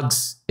eats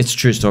bugs. It's a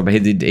true story, but he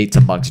did eat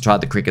some bugs. He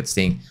tried the crickets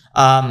thing.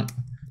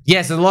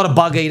 Yes, there's a lot of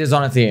bug eaters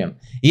on Ethereum.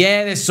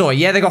 Yeah, they're soy.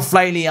 Yeah, they got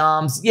flaily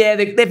arms. Yeah,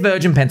 they're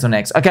virgin pencil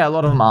necks. Okay, a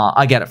lot of them are.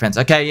 I get it, friends.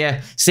 Okay, yeah,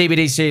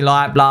 CBDC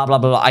light, blah, blah,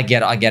 blah. I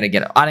get it.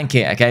 I don't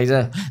care, okay?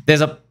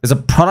 There's a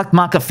product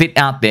market fit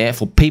out there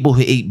for people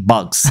who eat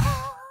bugs.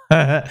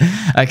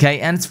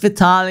 Okay, and it's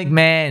Vitalik,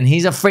 man.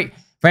 He's a freak.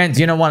 Friends,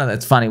 you know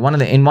it's funny. In one of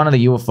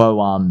the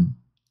UFO,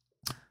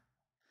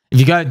 if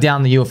you go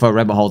down the UFO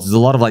rabbit holes, there's a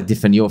lot of like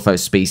different UFO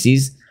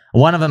species.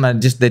 One of them are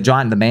just the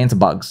manta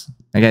bugs.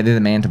 Okay, they're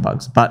the manta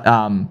bugs. But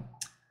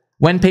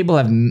when people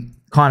have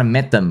kind of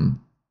met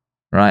them,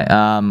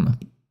 right,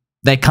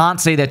 they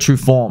can't see their true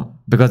form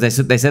because they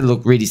said they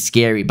look really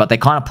scary, but they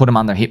kind of put them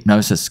under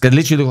hypnosis because they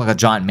literally look like a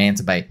giant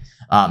manta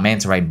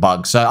ray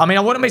bug. So, I mean,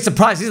 I wouldn't be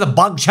surprised. This is a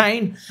bug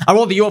chain. Are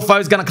all the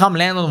UFOs going to come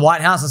land on the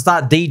White House and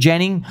start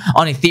degenning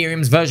on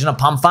Ethereum's version of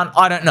PumpFun?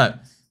 I don't know.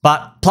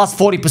 But plus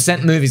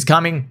 40% move is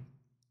coming.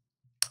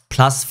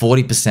 Plus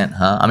 40%,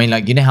 huh? I mean,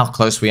 like, you know how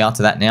close we are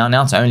to that now?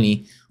 Now it's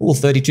only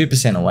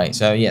 32% away.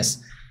 So,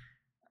 yes.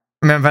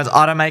 Remember, friends,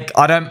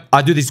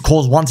 I do these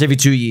calls once every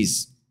 2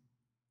 years.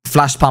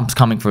 Flash pumps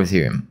coming for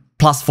Ethereum.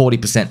 Plus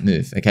 40%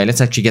 move. Okay,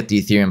 let's actually get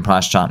the Ethereum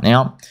price chart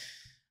now.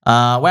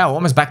 Wow,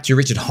 almost back to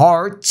Richard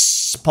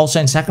Hart's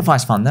PulseChain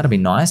Sacrifice Fund. That'll be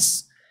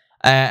nice.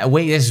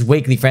 This is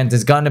weekly, friends.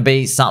 There's going to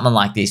be something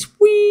like this.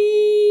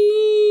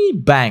 Whee!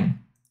 Bang.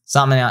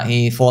 Something out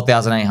here,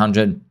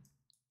 4,800.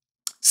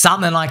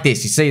 Something like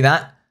this. You see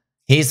that?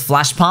 Here's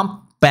Flash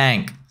Pump.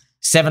 Bang.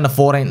 7 to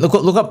 14. Look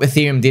what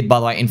Ethereum did, by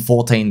the way, in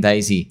 14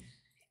 days here.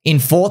 In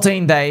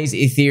 14 days,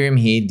 Ethereum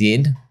here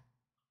did,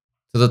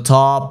 to the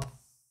top,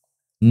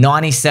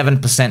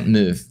 97%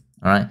 move.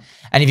 All right.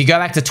 And if you go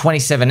back to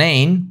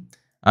 2017...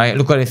 all right,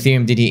 look what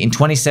Ethereum did here. In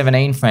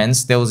 2017,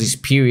 friends, there was this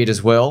period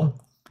as well.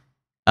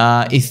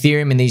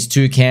 Ethereum in these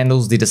two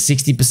candles did a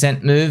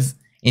 60% move.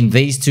 In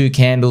these two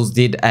candles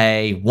did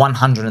a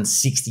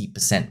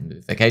 160%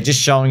 move. Okay,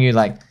 just showing you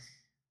like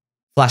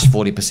flash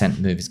 40%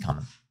 move is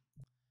coming.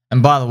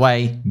 And by the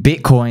way,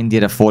 Bitcoin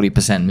did a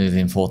 40% move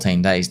in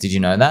 14 days. Did you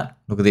know that?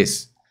 Look at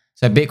this.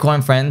 So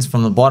Bitcoin, friends,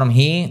 from the bottom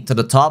here to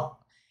the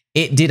top,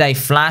 it did a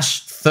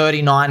flash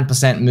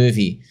 39% move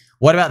here.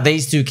 What about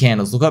these two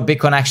candles? Look what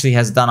Bitcoin actually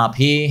has done up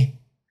here.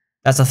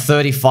 That's a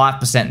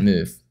 35%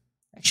 move.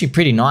 Actually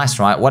pretty nice,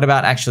 right? What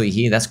about actually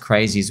here? That's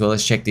crazy as well.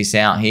 Let's check this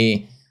out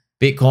here.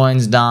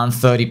 Bitcoin's done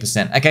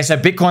 30%. Okay, so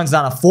Bitcoin's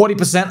done a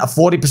 40%, a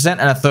 40%,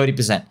 and a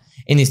 30%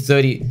 in this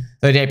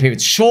 30-day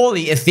period.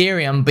 Surely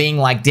Ethereum being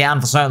like down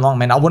for so long,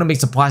 man, I wouldn't be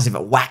surprised if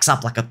it whacks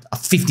up like a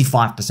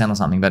 55% or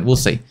something, but we'll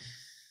see.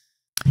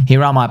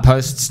 Here are my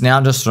posts now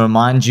just to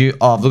remind you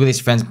of, look at this,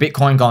 friends,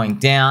 Bitcoin going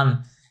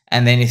down,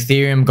 and then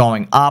Ethereum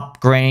going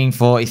up, green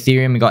for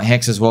Ethereum. We got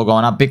Hex as well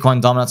going up. Bitcoin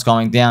dominance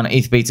going down.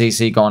 ETH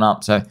BTC going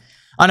up. So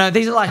I know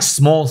these are like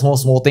small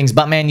things,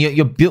 but man, you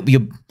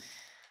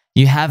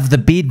have the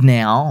bid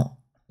now,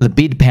 the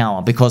bid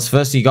power, because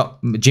first you got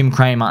Jim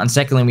Cramer, and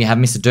secondly we have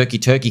Mr.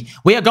 DurkeyTurkey.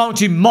 We are going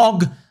to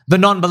mog the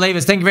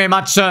non-believers. Thank you very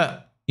much,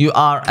 sir. You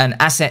are an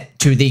asset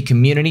to the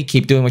community.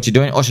 Keep doing what you're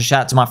doing. Also,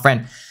 shout out to my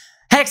friend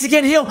Hex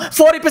again. Heal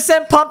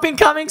 40% pumping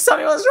coming.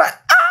 Somebody was right.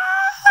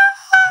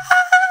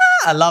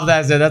 I love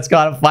that. So that's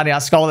kind of funny. I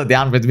scrolled it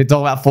down. We're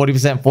talking about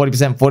 40%,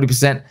 40%,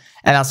 40%.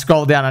 And I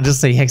scroll down and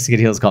just see Hexagon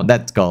Hills come.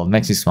 That's gold.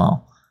 Makes me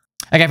smile.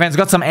 Okay, friends.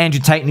 Got some Andrew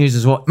Tate news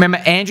as well. Remember,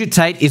 Andrew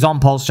Tate is on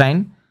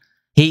PulseChain.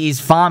 He is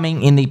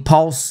farming in the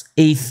Pulse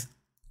ETH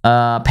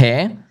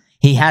pair.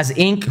 He has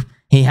Ink.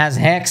 He has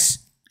Hex.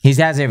 He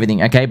has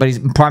everything. Okay, but he's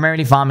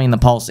primarily farming in the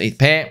Pulse ETH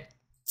pair.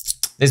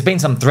 there's been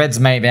some threads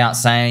made out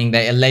saying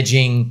they're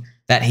alleging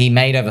that he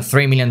made over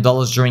 $3 million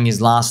during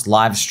his last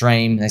live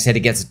stream. They said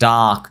it gets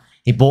dark.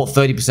 He bought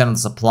 30% of the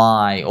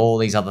supply, all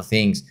these other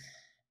things.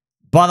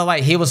 By the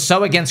way, he was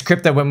so against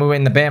crypto when we were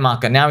in the bear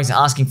market. Now he's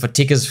asking for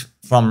tickers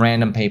from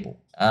random people.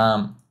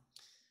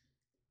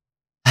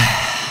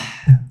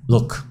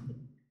 Look,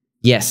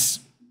 yes.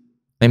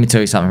 Let me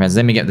tell you something, friends.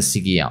 Let me get the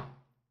ciggy out.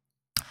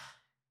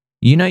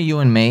 You know you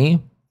and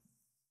me?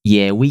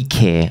 Yeah, we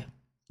care.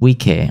 We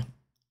care.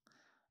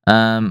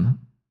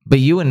 But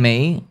you and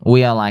me,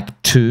 we are like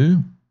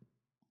 2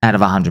 out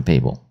of 100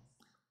 people.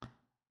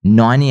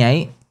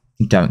 98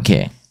 don't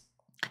care.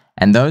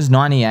 And those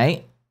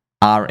 98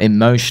 are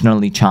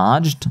emotionally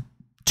charged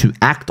to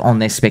act on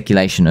their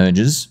speculation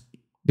urges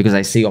because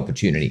they see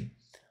opportunity.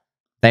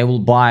 They will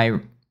buy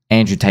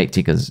Andrew Tate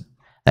tickers.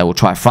 They will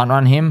try front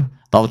run him.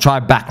 They'll try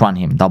back run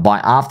him. They'll buy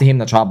after him.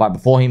 They'll try to buy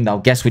before him. They'll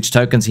guess which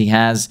tokens he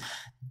has.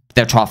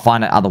 They'll try to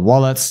find out other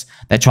wallets.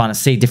 They're trying to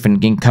see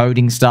different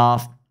encoding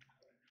stuff.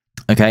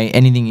 Okay,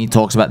 anything he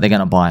talks about, they're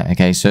going to buy.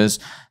 Okay, sirs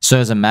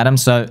and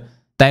madams. So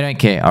they don't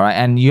care, all right?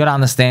 And you got to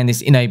understand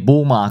this, in a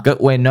bull market,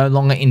 we're no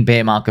longer in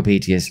bear market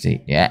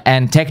PTSD, yeah?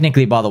 And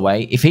technically, by the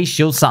way, if he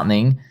shields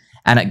something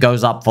and it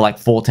goes up for like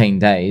 14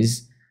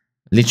 days,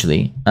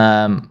 literally,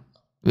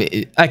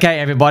 okay,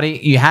 everybody,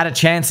 you had a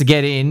chance to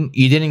get in,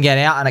 you didn't get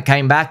out and it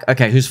came back.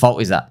 Okay, whose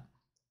fault is that?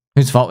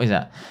 Whose fault is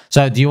that?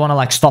 So do you want to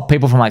like stop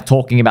people from like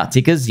talking about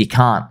tickers? You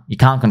can't. You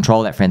can't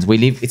control that, friends.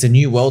 It's a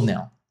new world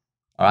now,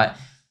 all right?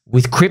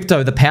 With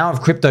crypto, the power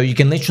of crypto, you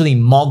can literally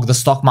mog the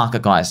stock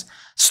market guys.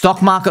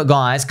 Stock market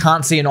guys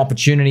can't see an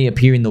opportunity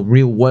appear in the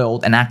real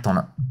world and act on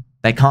it.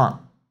 They can't.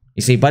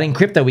 You see, but in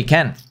crypto, we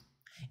can.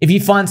 If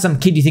you find some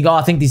kid, you think, oh,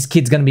 I think this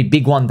kid's going to be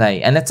big one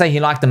day. And let's say he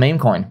liked the meme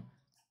coin.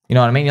 You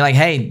know what I mean? You're like,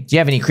 hey, do you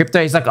have any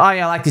crypto? He's like, oh,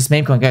 yeah, I like this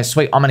meme coin. Go,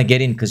 sweet, I'm going to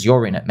get in because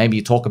you're in it. Maybe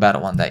you talk about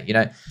it one day. You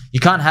know, you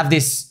can't have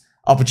this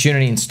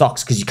opportunity in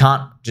stocks because you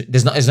can't,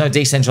 there's no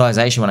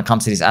decentralization when it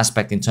comes to this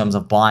aspect in terms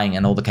of buying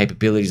and all the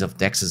capabilities of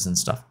DEXs and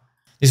stuff.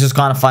 This is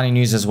kind of funny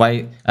news as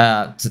well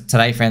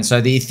today, friends.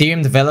 So the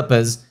Ethereum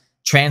developers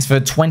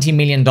transferred $20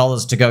 million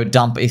to go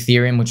dump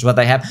Ethereum, which is what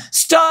they have.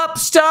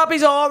 Stop,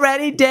 he's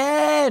already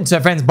dead.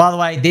 So friends, by the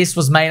way, this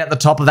was made at the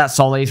top of that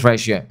Sol ETH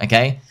ratio,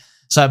 okay?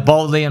 So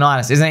bold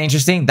Leonidas, isn't it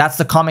interesting? That's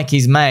the comic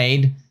he's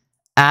made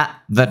at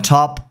the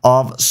top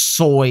of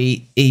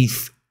Soy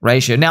ETH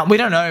ratio. Now, we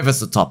don't know if it's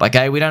the top,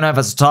 okay? We don't know if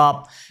it's the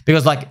top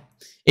because like,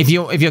 if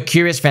you're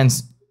curious,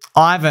 friends,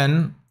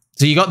 Ivan,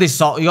 so you got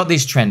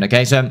this trend,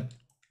 okay? So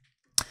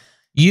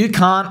you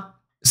can't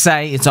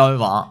say it's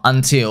over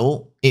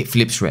until it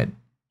flips red,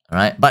 all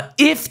right? But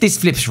if this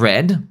flips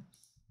red,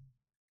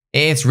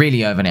 it's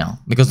really over now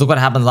because look what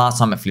happened last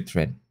time it flipped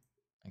red,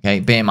 okay?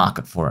 Bear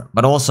market for it.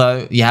 But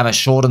also, you have a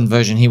shortened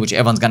version here, which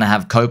everyone's going to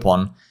have cope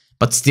on,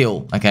 but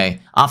still, okay?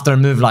 After a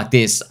move like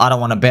this, I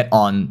don't want to bet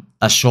on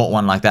a short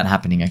one like that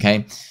happening,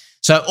 okay?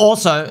 So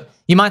also,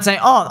 you might say,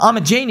 oh, I'm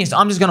a genius.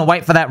 I'm just going to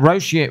wait for that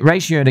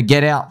ratio to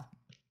get out.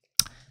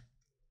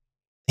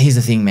 Here's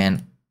the thing,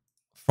 man.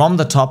 From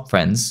the top,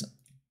 friends,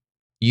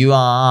 you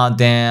are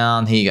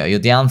down, here you go, you're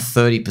down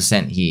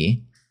 30% here.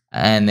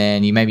 And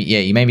then you maybe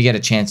get a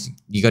chance,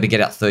 you got to get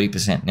out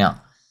 30%.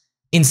 Now,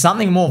 in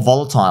something more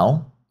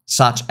volatile,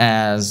 such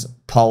as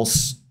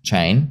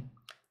PulseChain,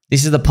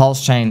 this is the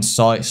PulseChain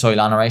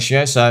Solana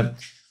ratio. So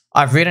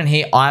I've written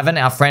here, Ivan,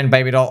 our friend,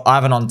 baby doll,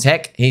 Ivan on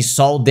tech, he's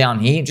sold down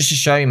here. Just to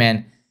show you,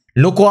 man,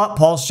 look what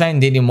PulseChain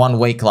did in 1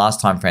 week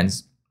last time,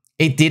 friends.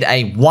 It did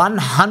a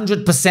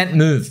 100%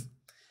 move.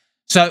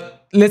 So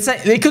let's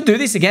say they could do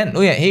this again.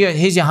 Oh yeah,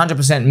 here's your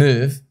 100%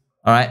 move.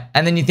 All right.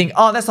 And then you think,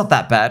 oh, that's not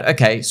that bad.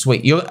 Okay,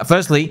 sweet.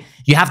 Firstly,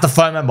 you have to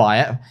FOMO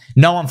buy it.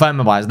 No one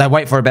FOMO buys. They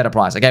wait for a better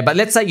price. Okay. But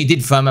let's say you did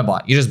FOMO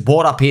buy. You just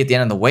bought up here at the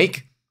end of the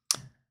week.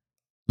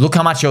 Look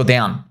how much you're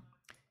down.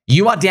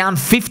 You are down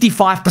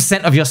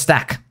 55% of your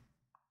stack.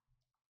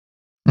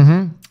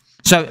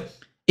 So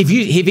if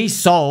he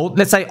sold,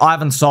 let's say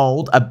Ivan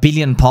sold 1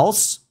 billion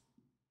pulse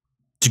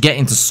to get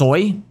into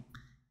soy.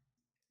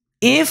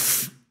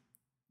 If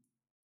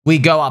we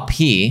go up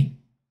here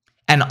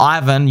and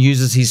Ivan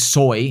uses his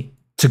soy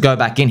to go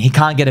back in, he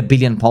can't get 1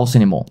 billion pulse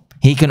anymore.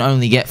 He can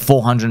only get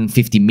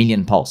 450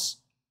 million pulse.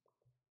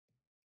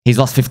 He's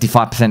lost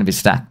 55% of his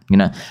stack, you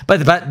know.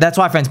 But that's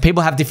why, friends,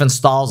 people have different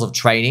styles of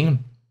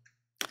trading.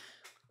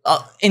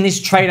 In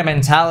this trader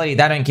mentality,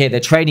 they don't care. They're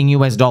trading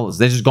US dollars.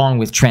 They're just going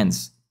with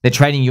trends. They're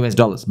trading US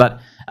dollars. But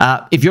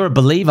if you're a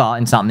believer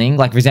in something,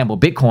 like for example,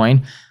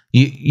 Bitcoin,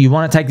 you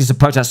want to take this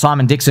approach that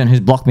Simon Dixon, who's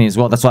blocked me as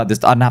well. That's why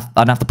I don't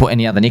have to put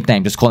any other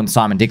nickname. Just call him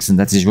Simon Dixon.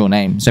 That's his real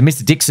name. So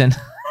Mr. Dixon,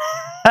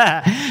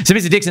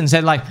 Mr. Dixon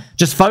said, like,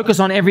 just focus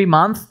on every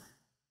month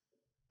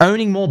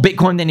owning more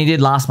Bitcoin than he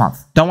did last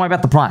month. Don't worry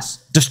about the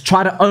price. Just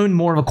try to own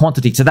more of a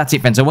quantity. So that's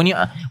it, friends. So when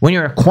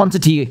you're a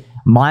quantity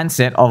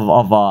mindset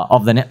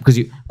of the net, because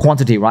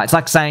quantity, right? It's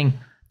like saying,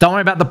 don't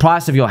worry about the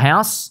price of your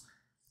house.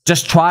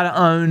 Just try to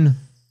own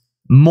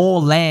more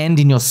land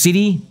in your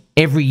city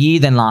every year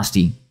than last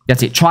year.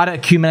 That's it. Try to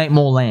accumulate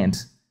more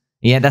land.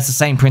 Yeah, that's the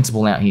same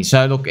principle out here.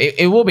 So look,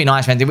 it will be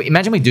nice, man.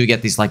 Imagine we do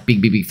get this like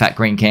big fat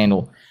green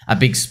candle. a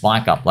big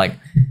spike up. Like,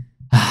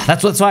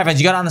 that's what's right, friends.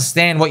 You got to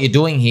understand what you're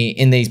doing here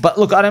in these. But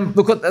look,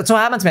 that's what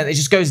happens, man. It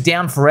just goes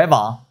down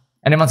forever.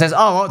 And everyone says,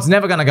 oh, well, it's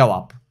never going to go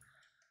up.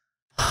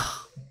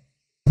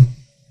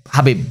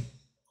 Habibi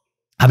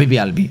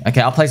Albi.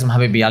 Okay, I'll play some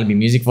Habibi Albi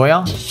music for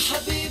you.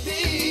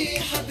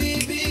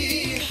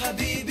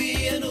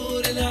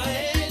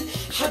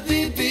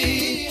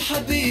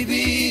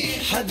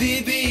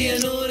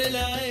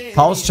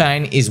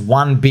 PulseChain is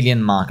 1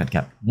 billion market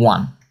cap.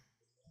 1.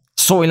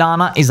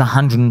 Solana is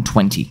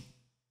 120.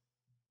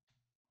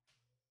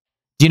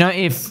 Do you know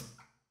if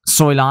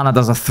Solana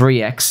does a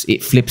 3x,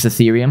 it flips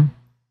Ethereum?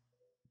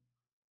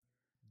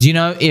 Do you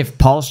know if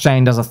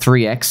PulseChain does a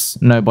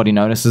 3x, nobody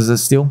notices it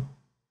still?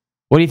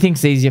 What do you think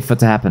is easier for it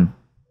to happen?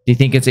 Do you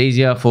think it's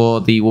easier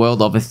for the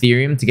world of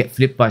Ethereum to get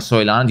flipped by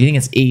Solana? Do you think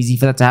it's easy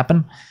for that to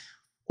happen?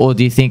 Or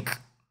do you think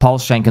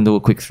PulseChain can do a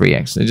quick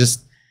 3x? So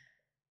just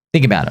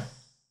think about it.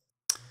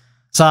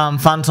 Some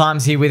fun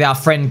times here with our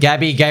friend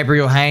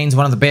Gabriel Haines,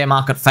 one of the bear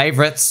market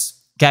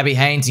favorites. Gabby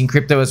Haines in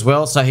crypto as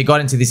well. So he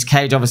got into this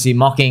cage, obviously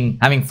mocking,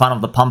 having fun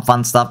of the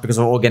PumpFun stuff because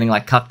we're all getting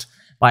like cucked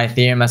by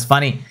Ethereum. That's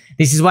funny.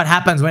 This is what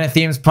happens when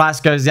Ethereum's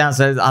price goes down.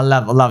 So I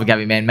love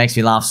Gabby, man. Makes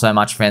me laugh so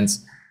much,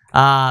 friends.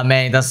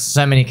 Man, he does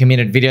so many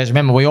committed videos.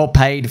 Remember, we all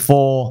paid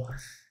for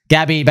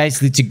Gabby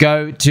basically to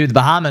go to the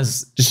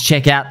Bahamas. Just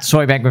check out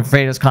Soy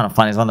Bankman-Fried. It's kind of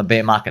funny. It's one of the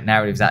bear market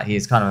narratives out here.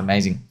 It's kind of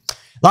amazing.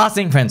 Last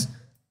thing, friends.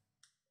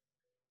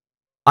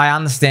 I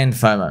understand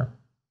FOMO.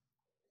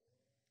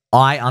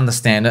 I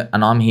understand it,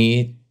 and I'm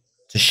here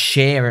to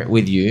share it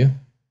with you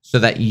so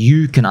that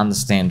you can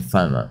understand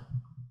FOMO.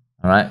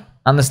 All right?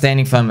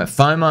 Understanding FOMO.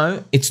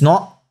 FOMO, it's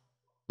not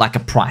like a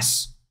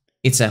price.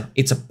 It's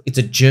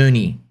a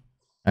journey,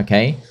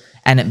 okay?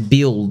 And it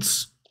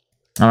builds.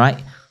 All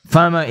right?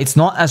 FOMO, it's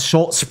not a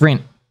short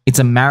sprint. It's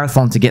a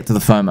marathon to get to the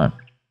FOMO.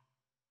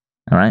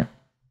 All right?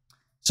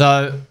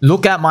 So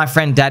look at my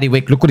friend Daddy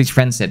Wick. Look what his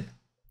friend said.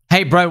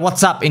 Hey, bro,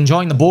 what's up?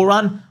 Enjoying the bull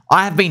run?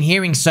 I have been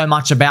hearing so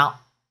much about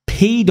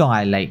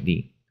pDAI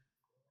lately.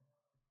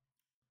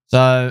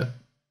 So,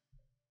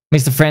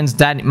 Mr. Friend's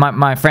dad,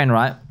 my friend,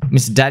 right?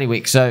 Mr. Daddy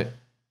Wick. So,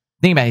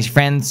 think about his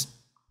friends.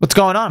 What's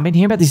going on? I've been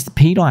hearing about this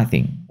pDAI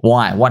thing.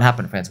 Why? What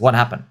happened, friends? What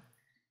happened?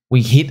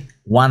 We hit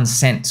 1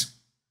 cent.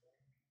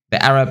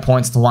 The arrow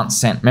points to 1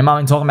 cent. Remember, I've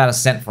been talking about a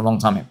cent for a long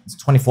time. It's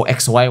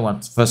 24x away when I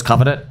first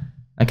covered it.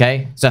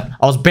 Okay? So,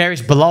 I was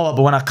bearish below it,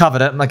 but when I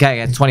covered it, I'm like, okay,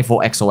 it's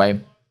 24x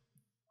away.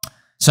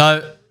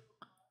 So,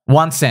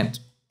 1 cent.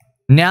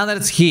 Now that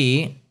it's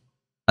here,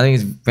 I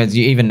think it's, friends,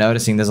 you're even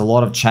noticing there's a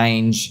lot of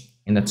change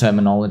in the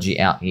terminology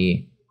out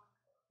here.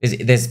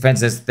 There's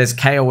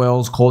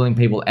KOLs calling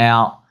people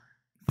out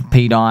for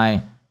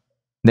pDAI.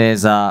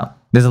 There's a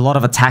lot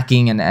of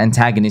attacking and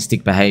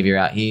antagonistic behavior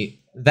out here.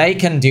 They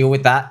can deal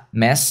with that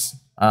mess.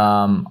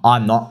 I'm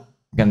not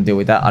going to deal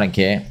with that. I don't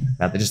care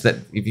about that. Just that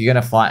if you're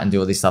going to fight and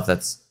do all this stuff,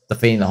 that's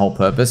defeating the whole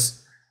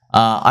purpose.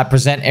 I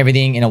present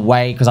everything in a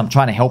way because I'm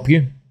trying to help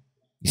you.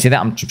 You see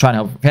that? I'm trying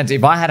to help. Friends,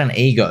 if I had an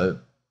ego,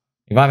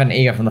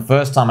 from the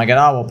first time I go,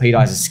 oh, well,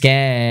 pDAI is a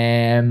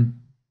scam.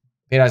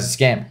 pDAI is a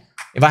scam.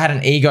 If I had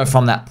an ego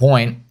from that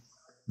point,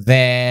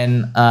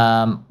 then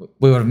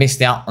we would have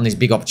missed out on this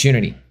big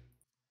opportunity.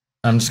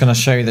 I'm just going to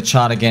show you the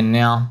chart again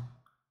now.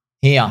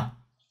 Here,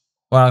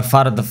 where I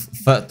farted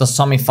the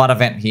Somi FUD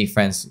event here,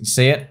 friends. You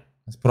see it?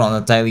 Let's put it on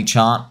the daily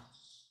chart.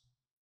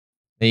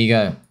 There you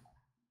go.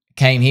 It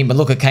came here, but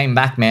look, it came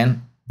back,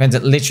 man. Friends,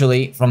 it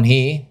literally, from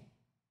here,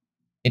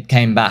 it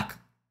came back.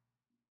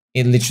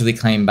 It literally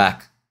came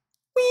back.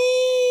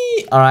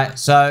 Whee! All right,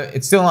 so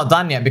it's still not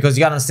done yet because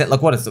you got to understand,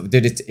 look what it's,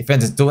 dude,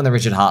 friends, it's doing the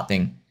Richard Hart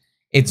thing.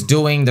 It's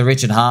doing the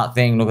Richard Hart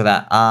thing. Look at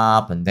that.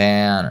 Up and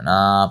down and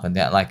up and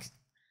down. Like,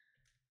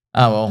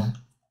 oh, well.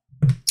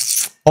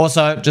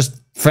 Also,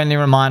 just friendly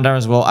reminder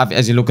as well,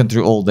 as you're looking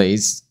through all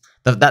these,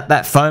 that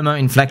FOMO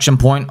inflection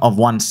point of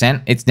 1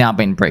 cent, it's now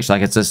been breached.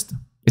 Like, it's just,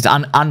 it's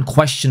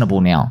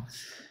unquestionable now.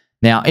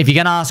 Now, if you're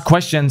going to ask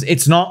questions,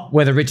 it's not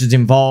whether Richard's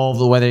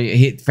involved or whether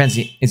he, friends,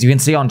 as you can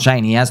see on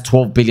chain, he has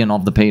 12 billion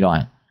of the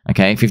pDAI.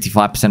 Okay,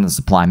 55% of the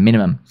supply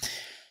minimum.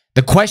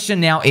 The question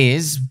now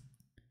is,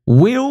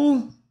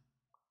 will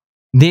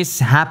this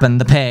happen,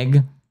 the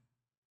peg,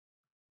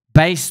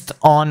 based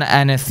on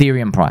an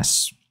Ethereum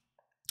price?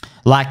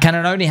 Like, can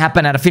it only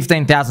happen at a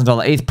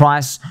 $15,000 ETH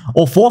price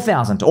or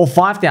 4,000 or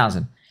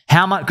 5,000?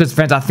 How much? Because,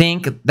 friends, I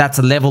think that's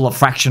a level of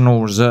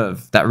fractional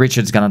reserve that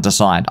Richard's going to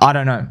decide. I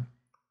don't know.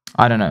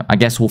 I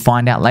guess we'll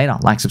find out later.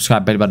 Like,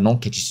 subscribe, belly button on.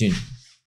 Catch you soon.